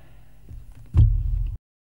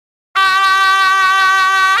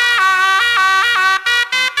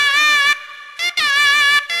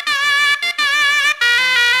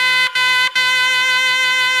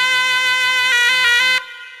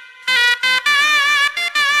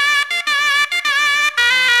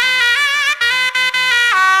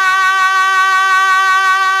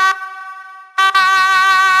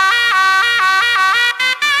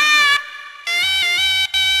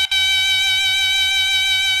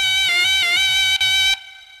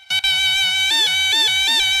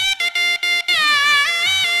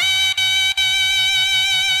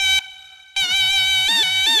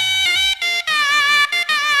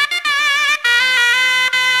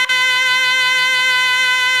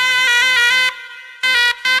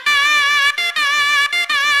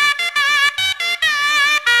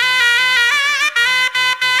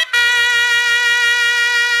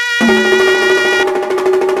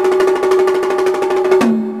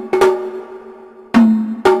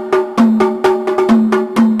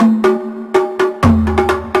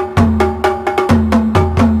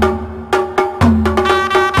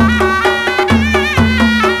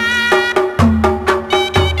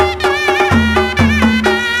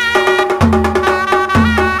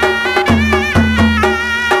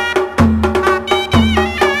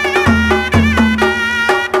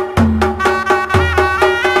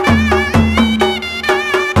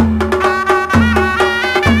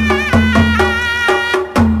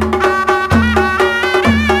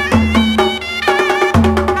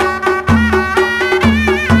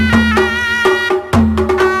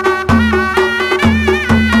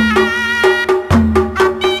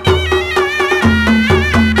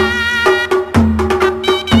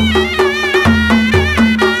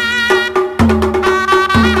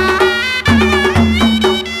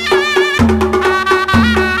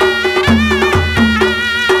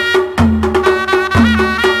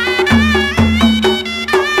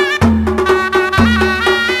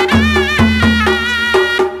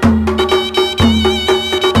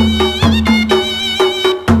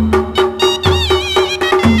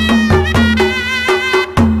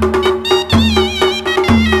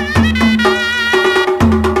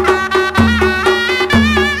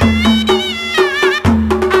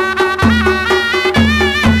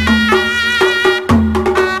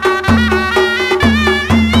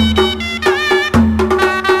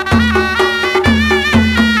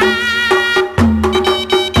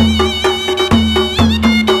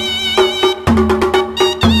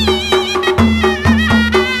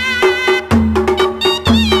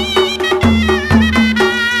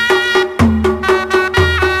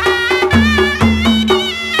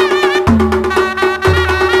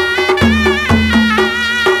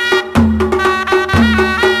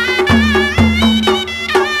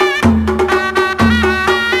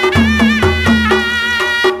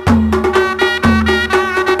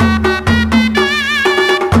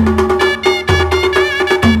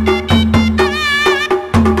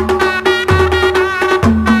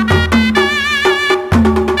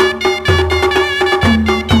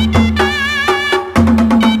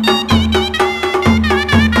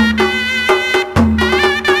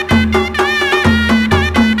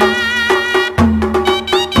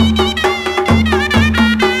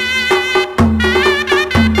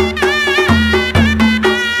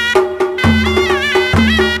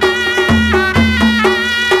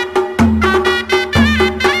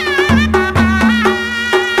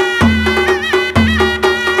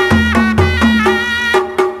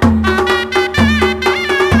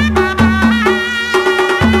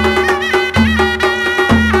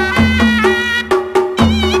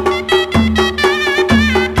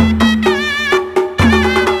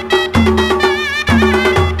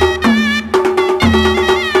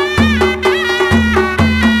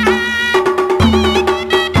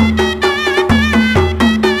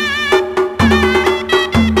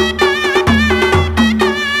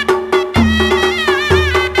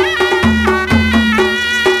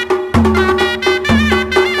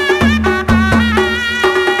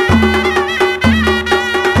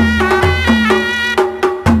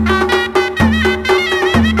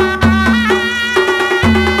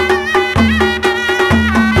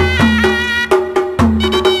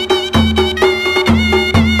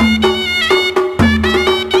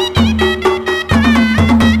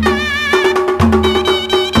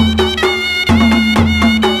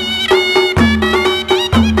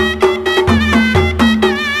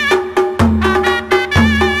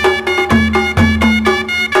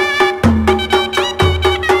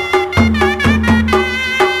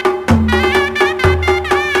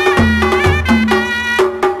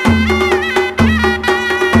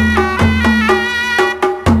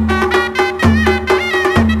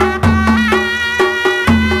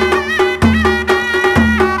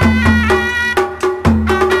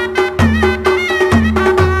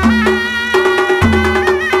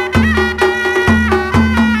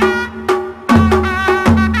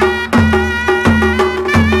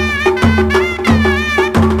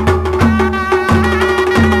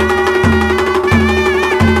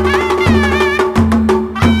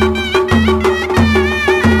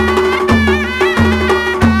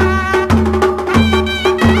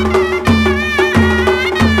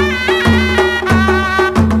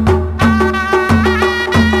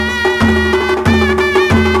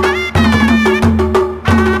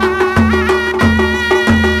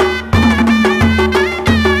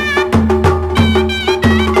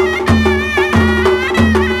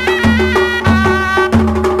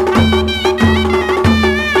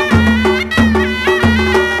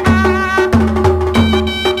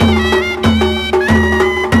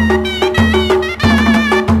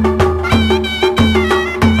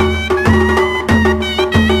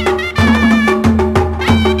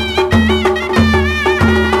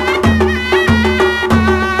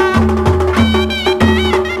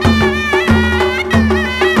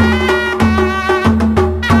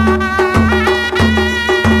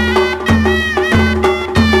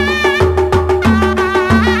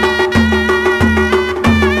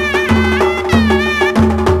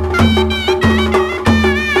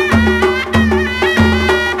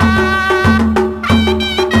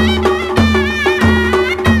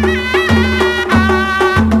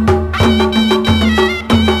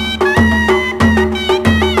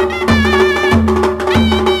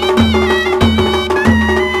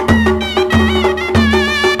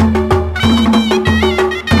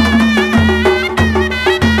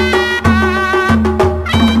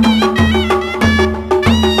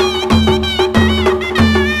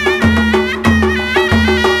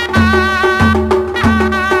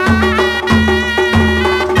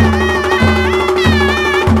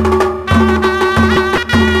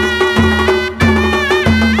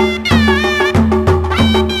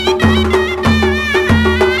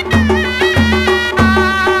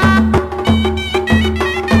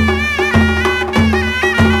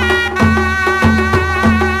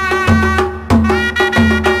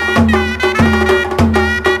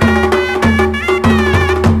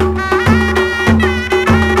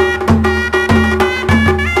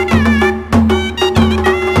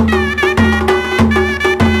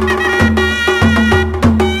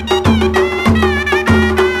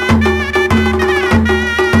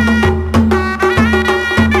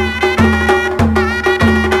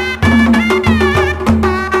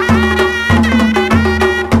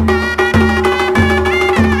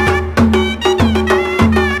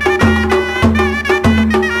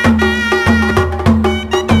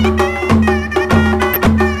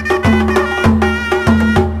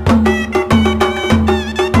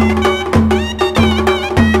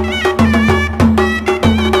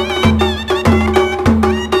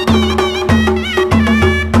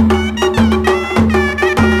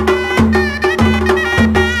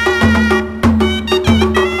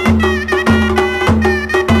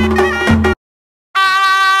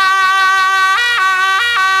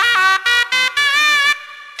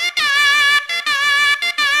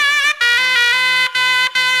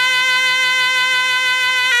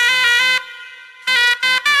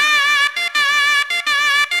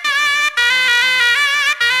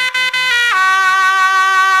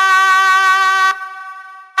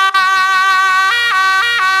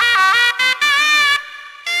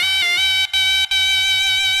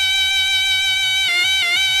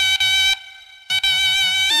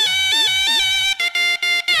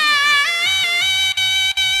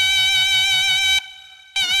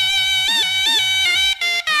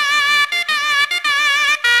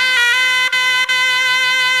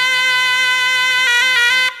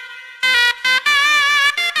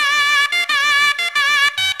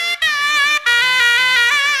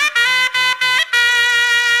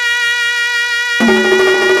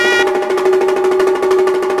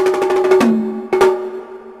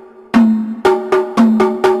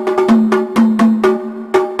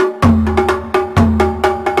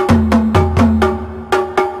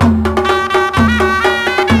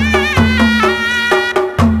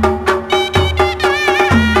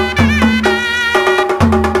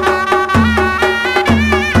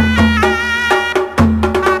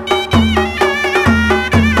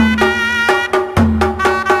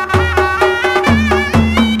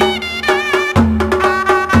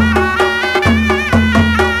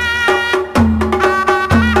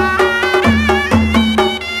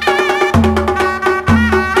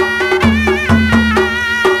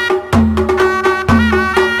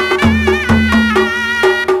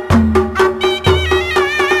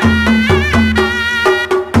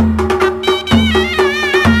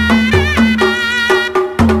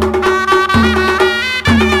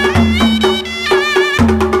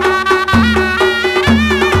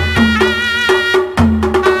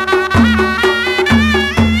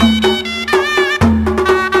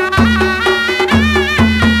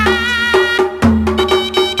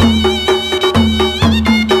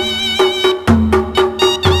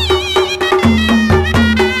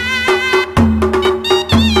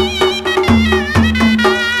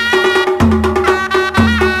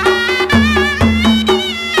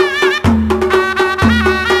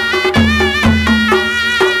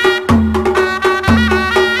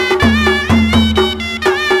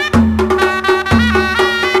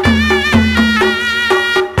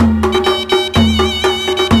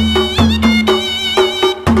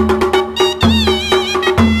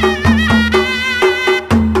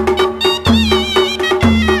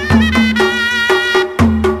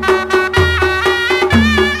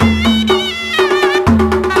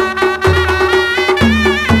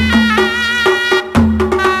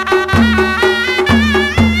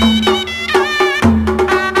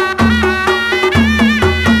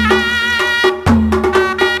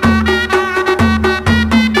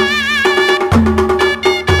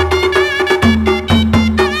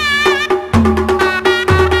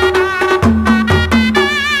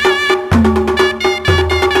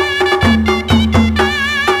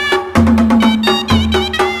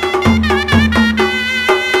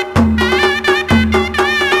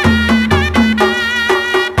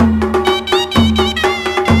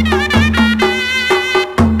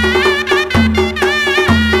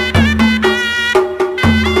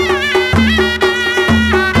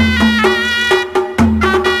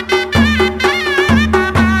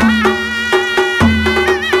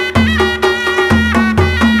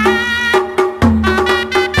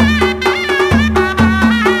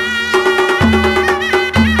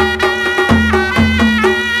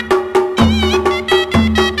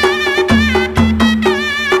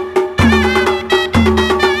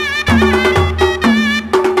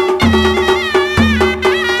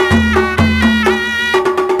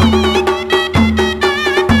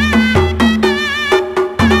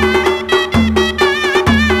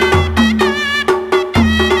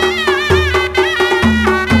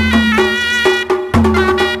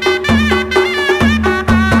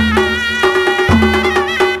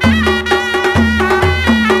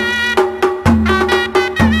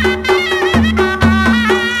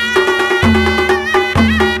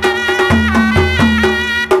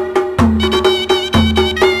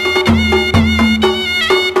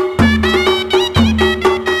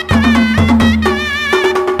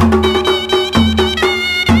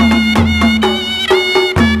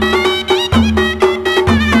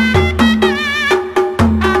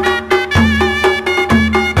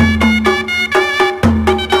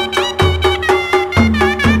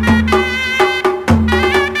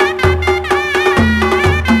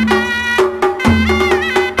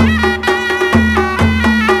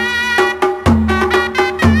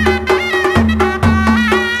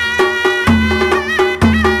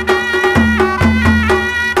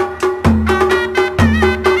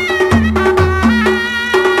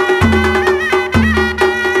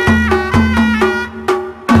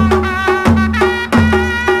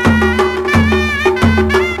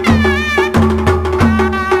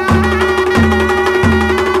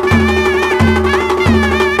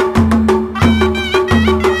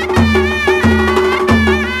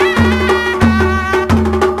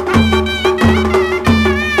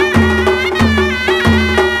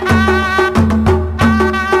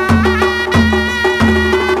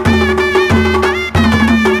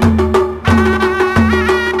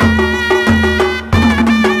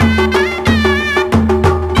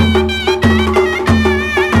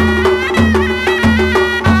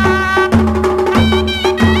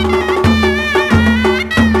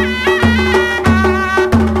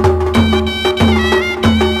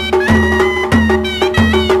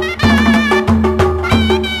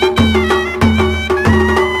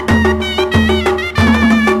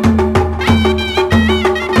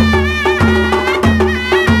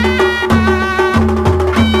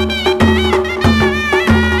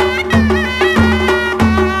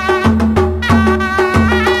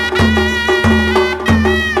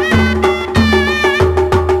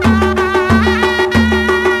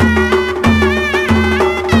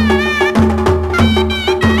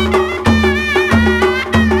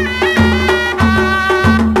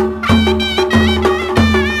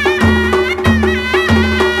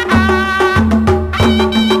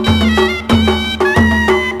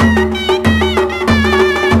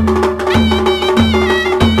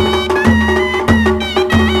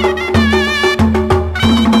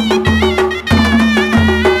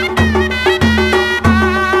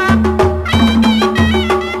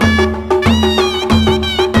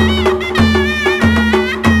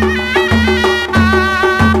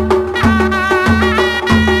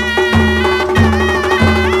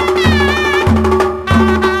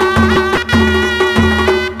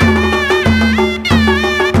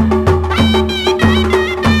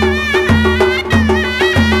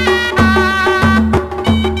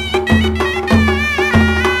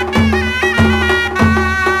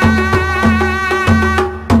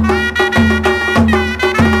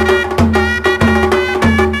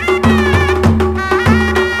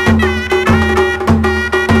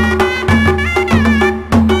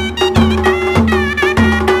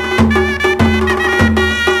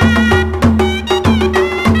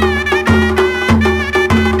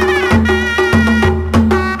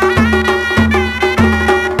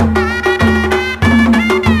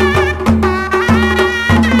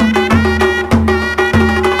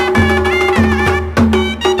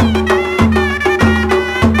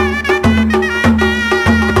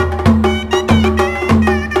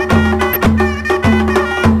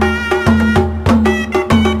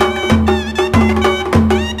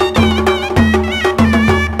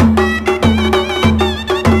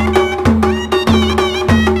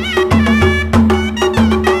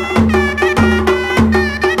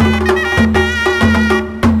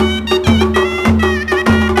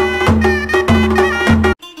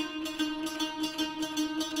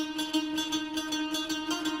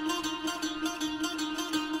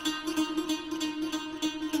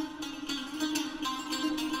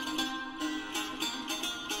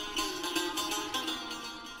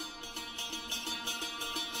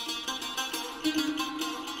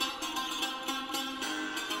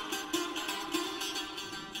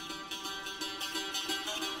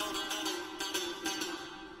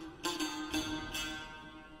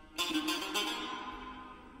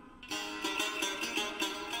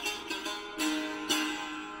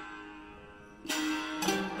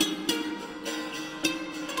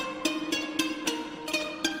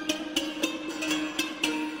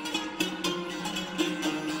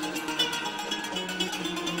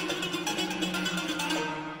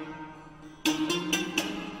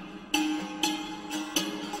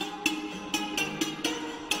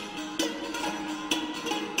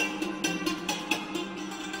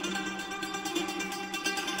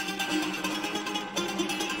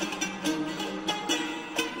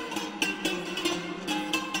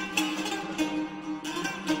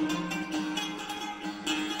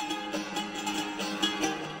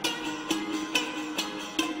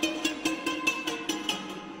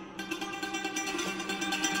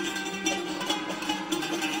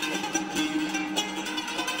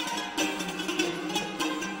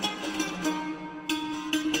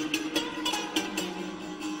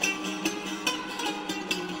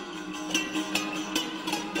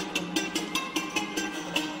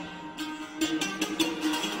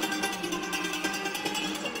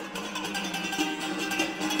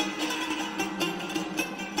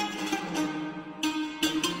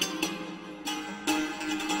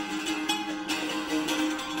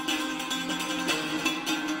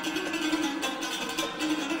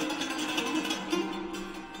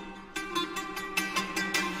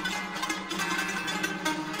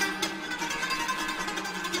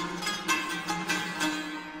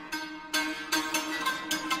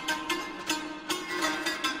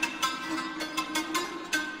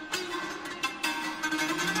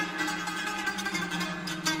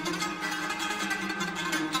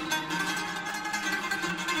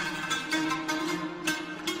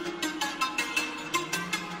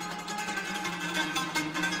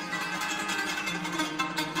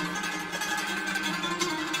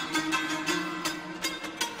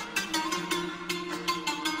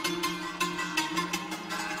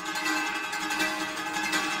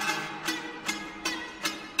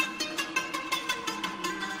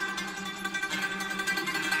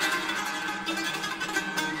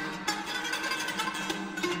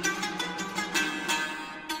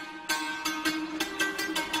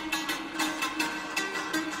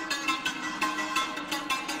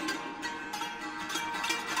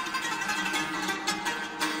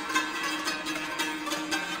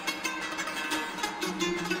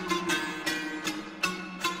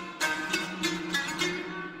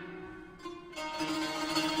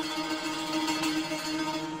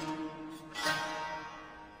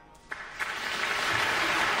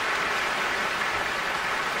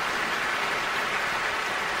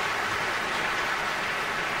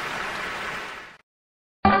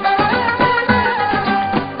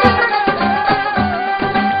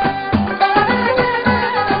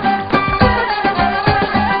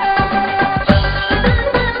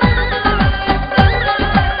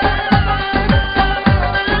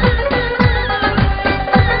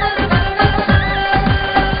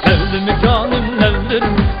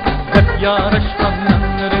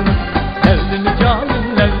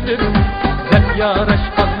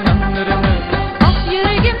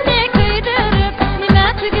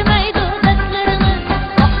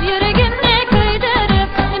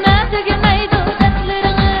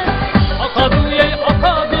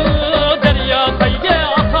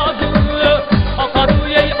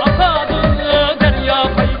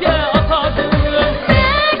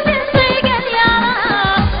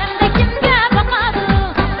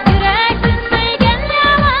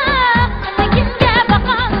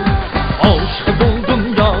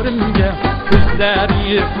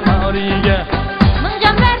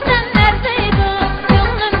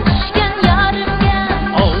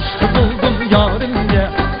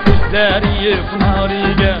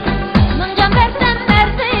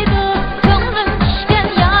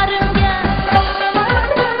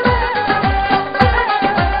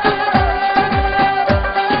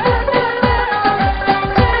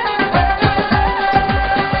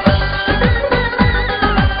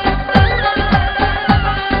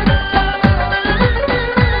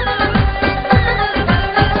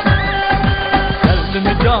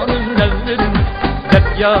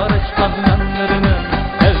Dep yaraşkan yanlarını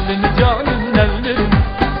Evlini canım evlerim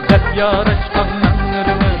Dep yaraşkan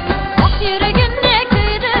yanlarını Ok yüreğimde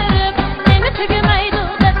kıydırıp Neme tügümeydu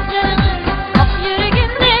dertlerimi Ok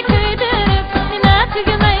yüreğimde kıydırıp Neme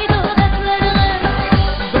tügümeydu dertlerimi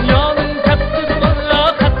Dünyanın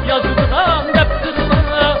kaptırmaya kat yazılgan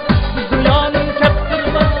deptirmaya Dünyanın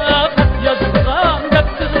kaptırmaya kat yazılgan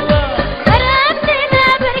deptirmaya Tarafsine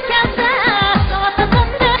bir kelse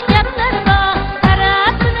Vatandaşlık yapları var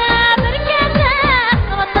Tarafsine bir kelse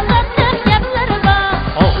Vatandaşlık yapları var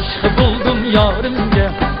Aşkı buldum yarimge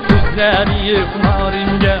Gözleri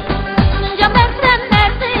pınarimge Bunca versem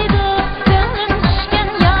neredeydi Gönlüm düşken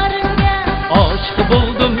yarimge Aşkı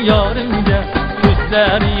buldum yarimge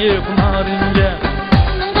Gözleri pınarimge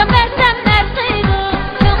Bunca versem neredeydi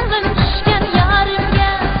Gönlüm düşken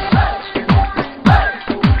yarimge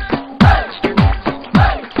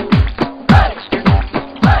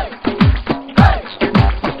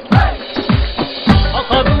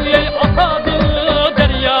Akadı yey akadı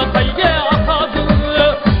derya kayge akadı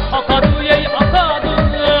Akadı yey akadı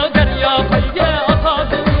derya kayge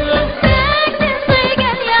akadı Yürekten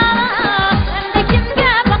söygen yalan Hem de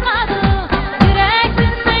kimge bakadı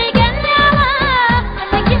Yürekten söygen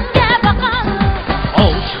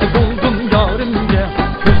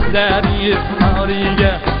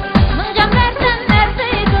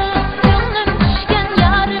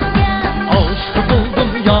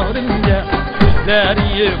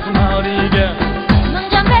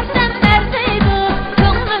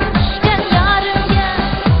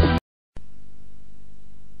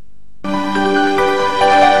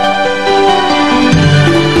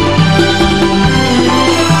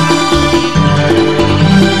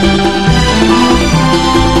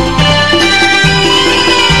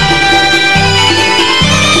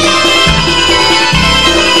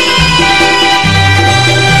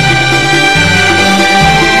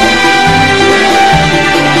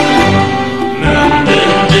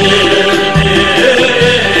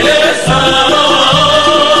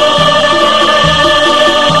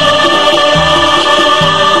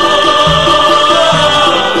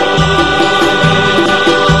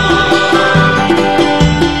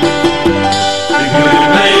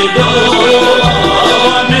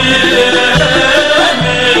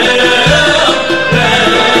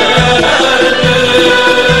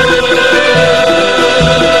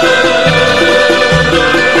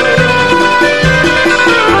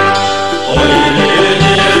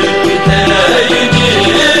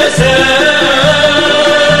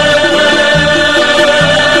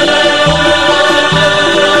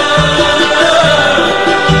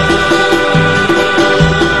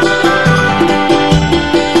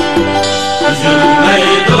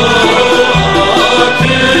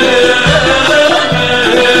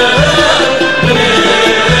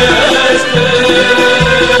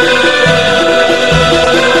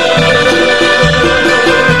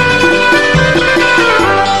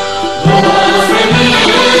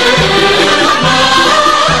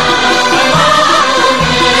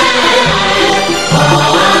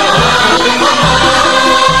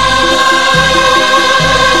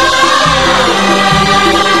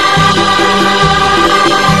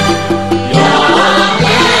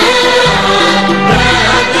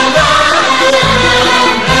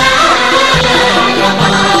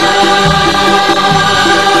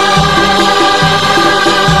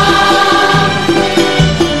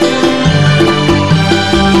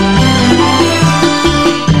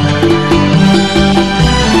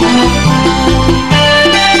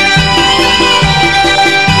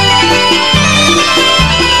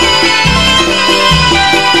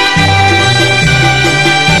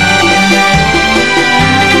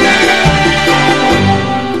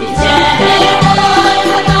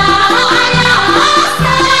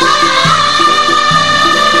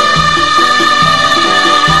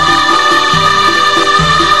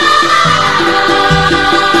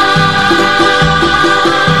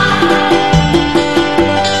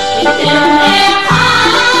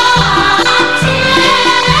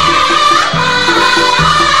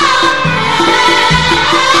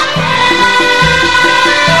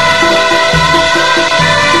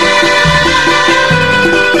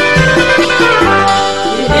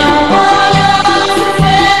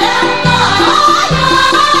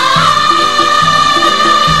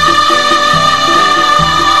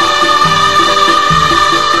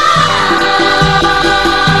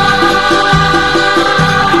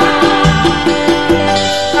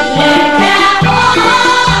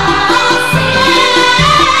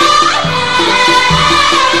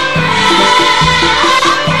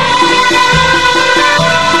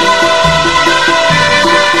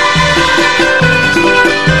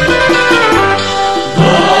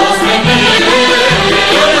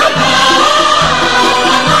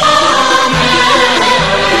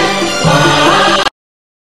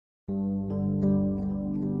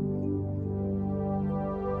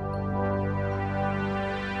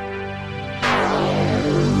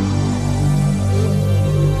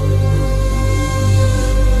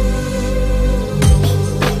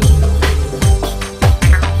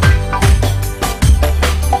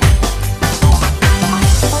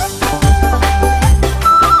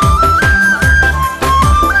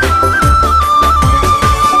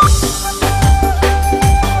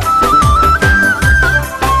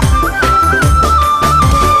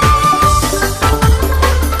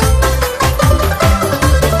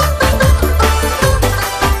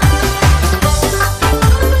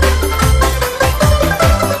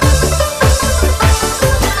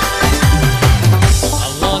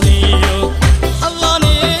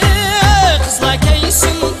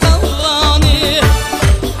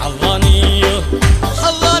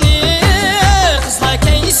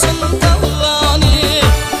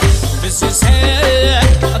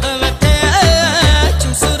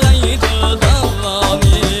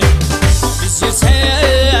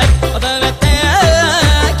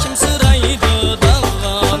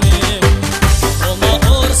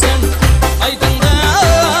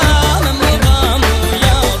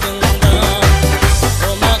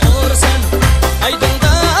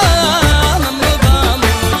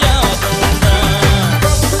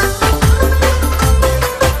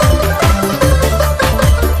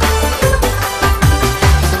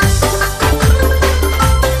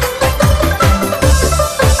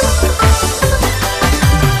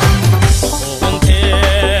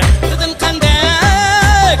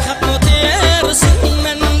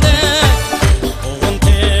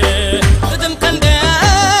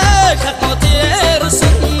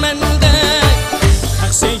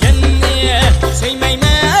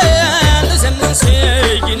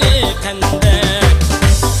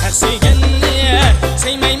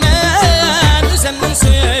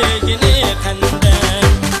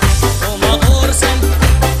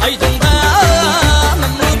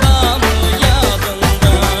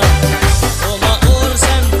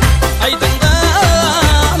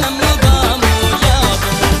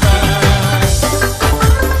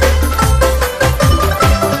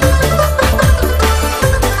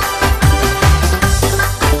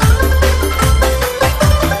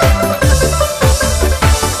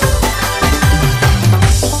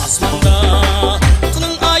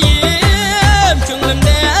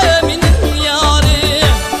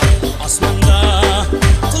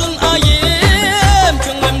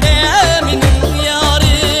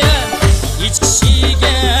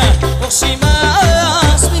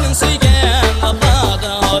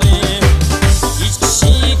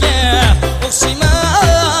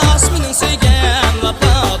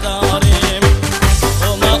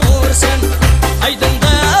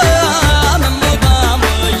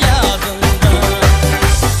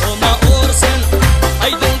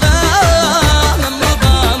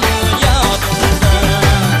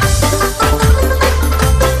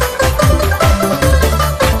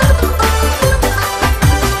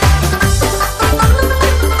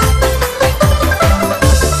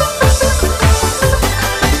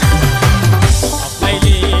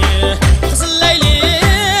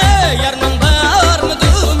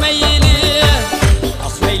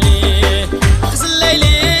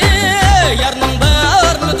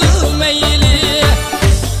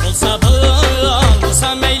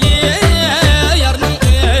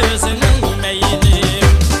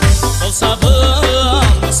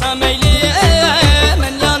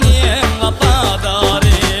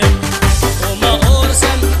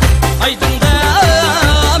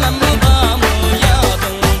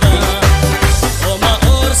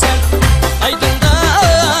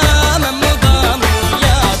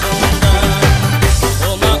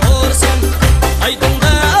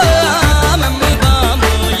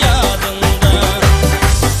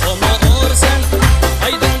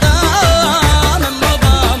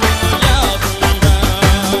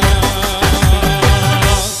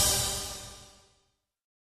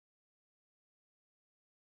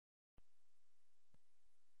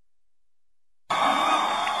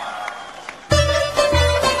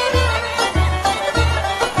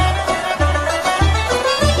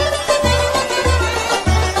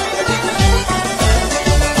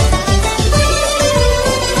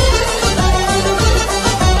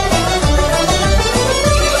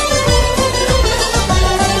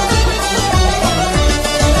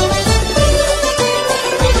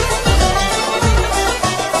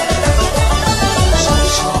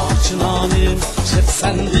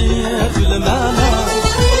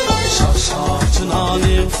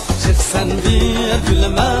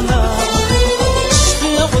gülmana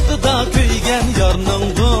Ishqiya o'tida kuygan yorning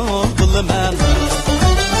bulbulmana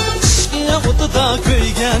Ishqiya o'tida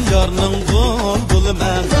kuygan yorning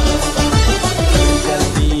bulbulmana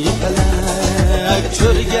Ko'rgaldi falak,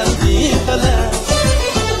 cho'rgaldi falak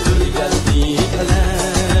Ko'rgaldi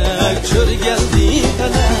falak, cho'rgaldi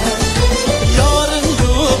falak Yorim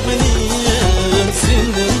yo'q mening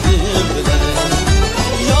sening bilan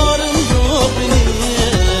Yorim yo'q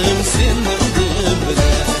mening sening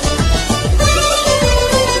bilan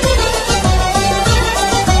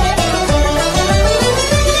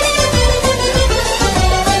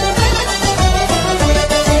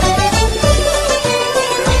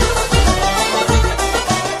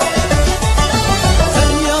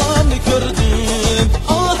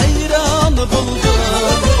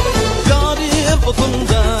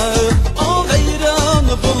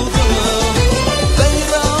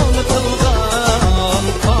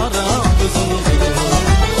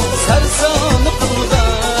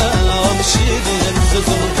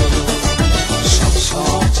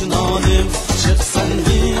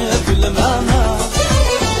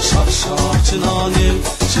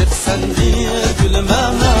Çıksan diye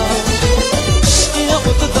gülmana Ishqiya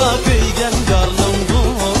o'tida kuygan yorning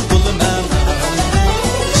bulbulmana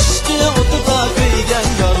Ishqiya o'tida kuygan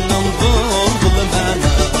yorning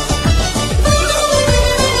bulbulmana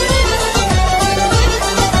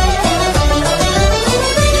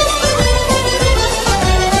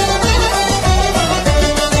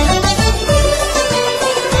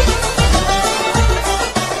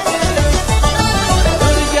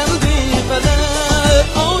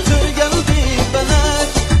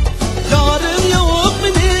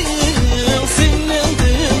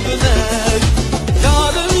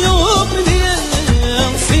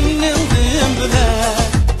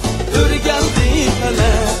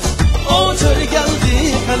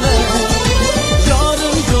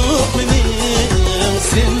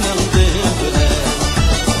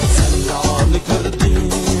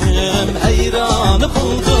Hayranı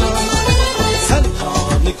buldum, sen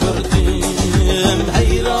kanı gördüm,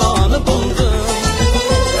 hayranı buldum.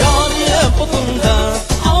 Yariye otunda,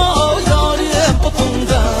 yariye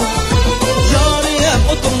otunda, yariye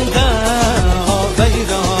otunda,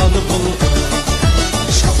 hayranı buldum.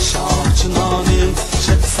 Şak çınanım,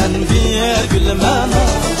 çeksen bir gülmene.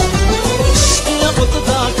 İşkiye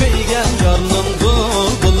otuda köygen yarnım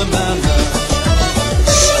bulbulmene.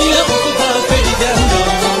 İşkiye otuda köygen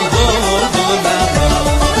yarnım bulbulmene.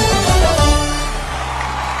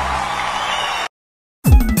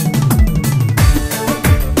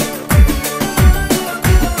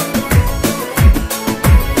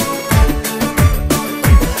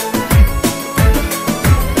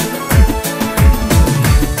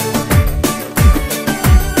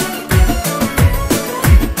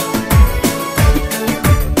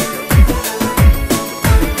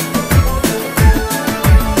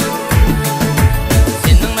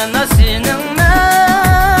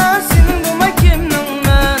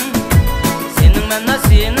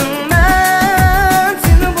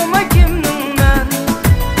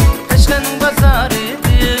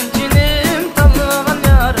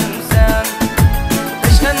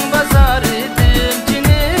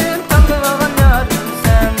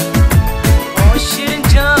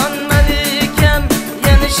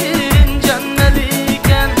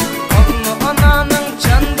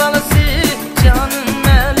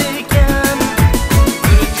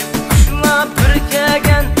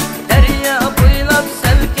 Derya boylap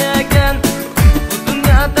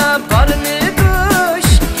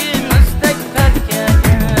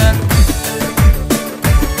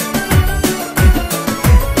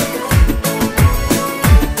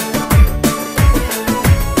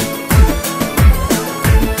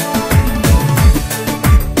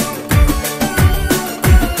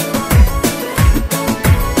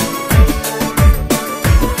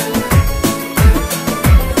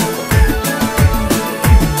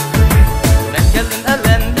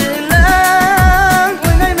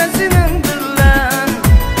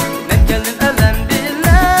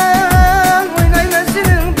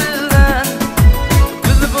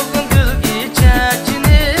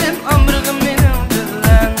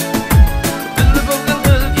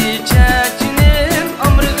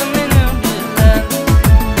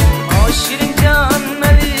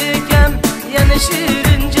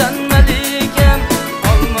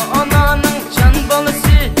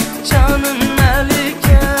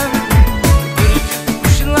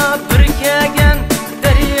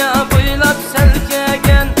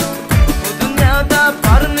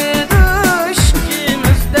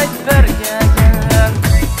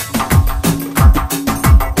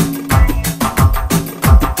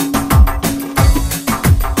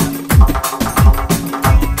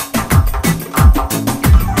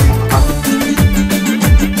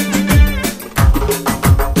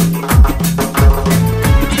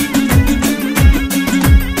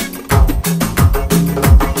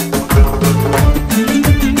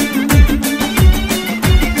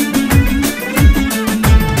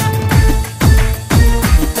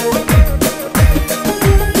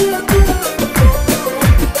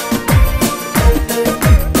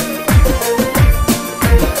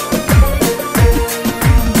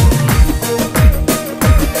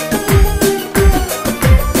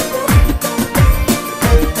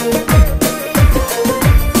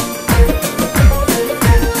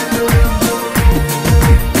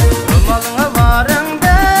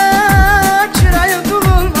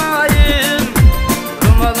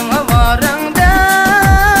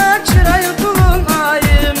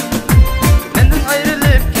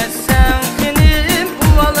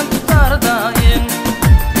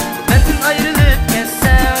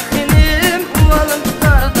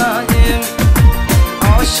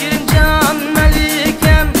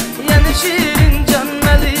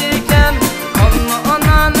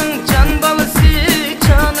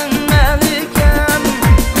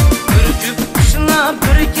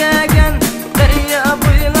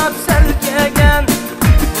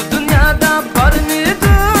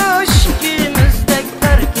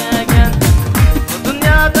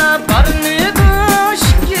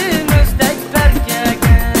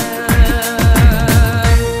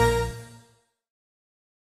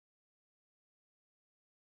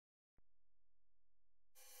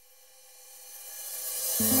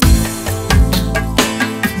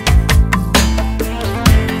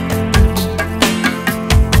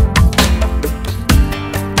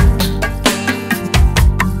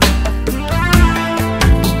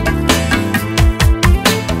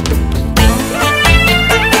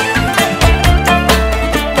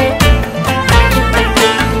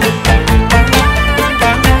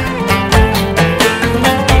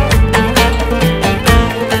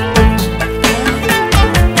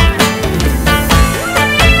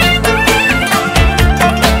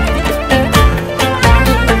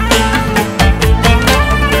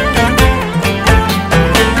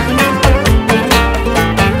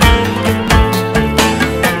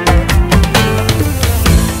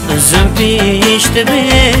Zülfişti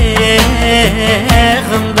begimda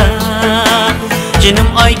Canım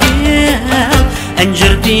aygül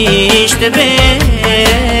Encir pişti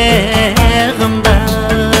begimda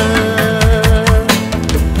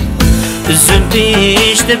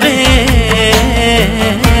Zülfişti begimda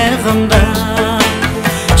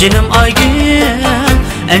Canım aygül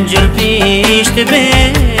Encir pişti begimda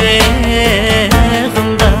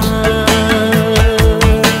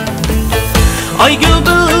Aygül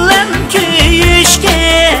bilen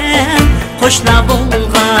köyüşken Qo'shna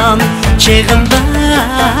bo'lgan cheg'imda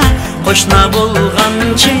Qo'shna bo'lgan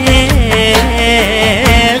cheg'imda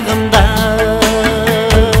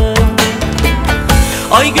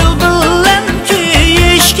Aygül bilen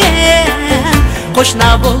köyüşken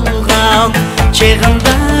Qo'shna bo'lgan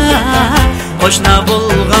cheg'imda Qo'shna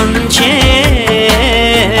bo'lgan cheg'imda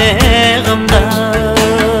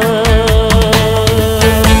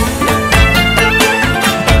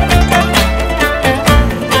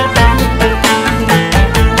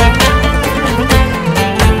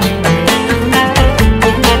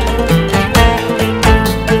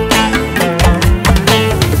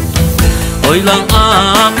Oylan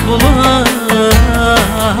ak bulut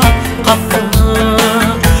kaptı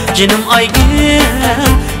Canım aygül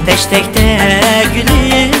Teştekte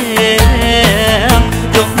gülüm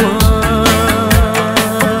yok mu?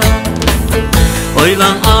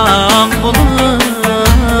 Oylan ak bulut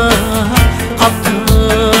kaptı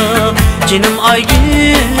Canım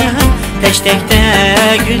aygül Teştekte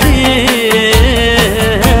gülüm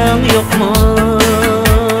yok mu?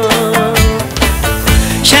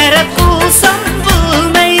 Şeref bulsam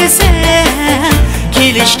bulmaysan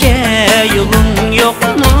Kelişke yolun yok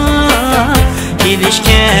mu?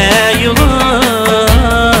 Kelişke yolun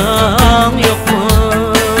yok mu?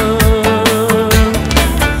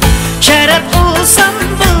 Şeref bulsam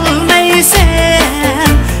bulmaysan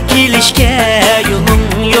Kelişke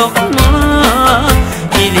yolun yok mu?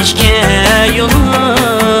 Kelişke yolun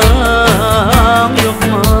yok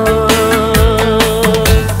mu?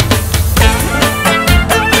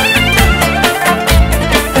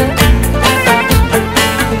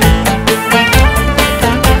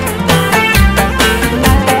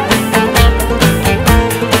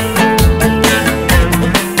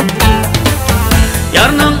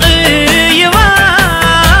 Yarının üyü var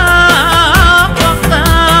bakta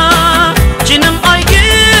Canım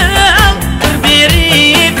aygül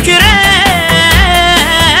berip kürey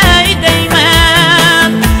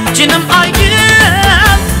değmen Canım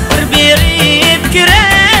aygül berip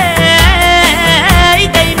kürey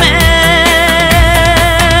değmen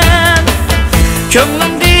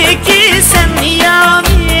Könglimdeki sen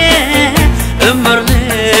yami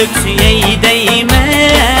ömürlük süyey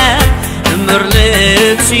değmen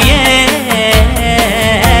Ömürlük süyey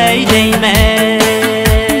değmen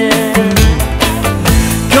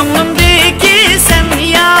Gönlümdeki sen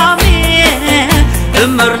yami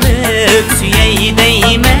Ömürlük süyey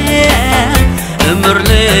değmen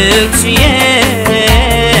Ömürlük süyey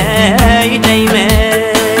değmen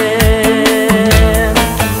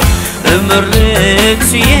Ömürlük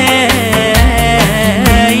süyey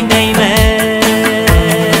değmen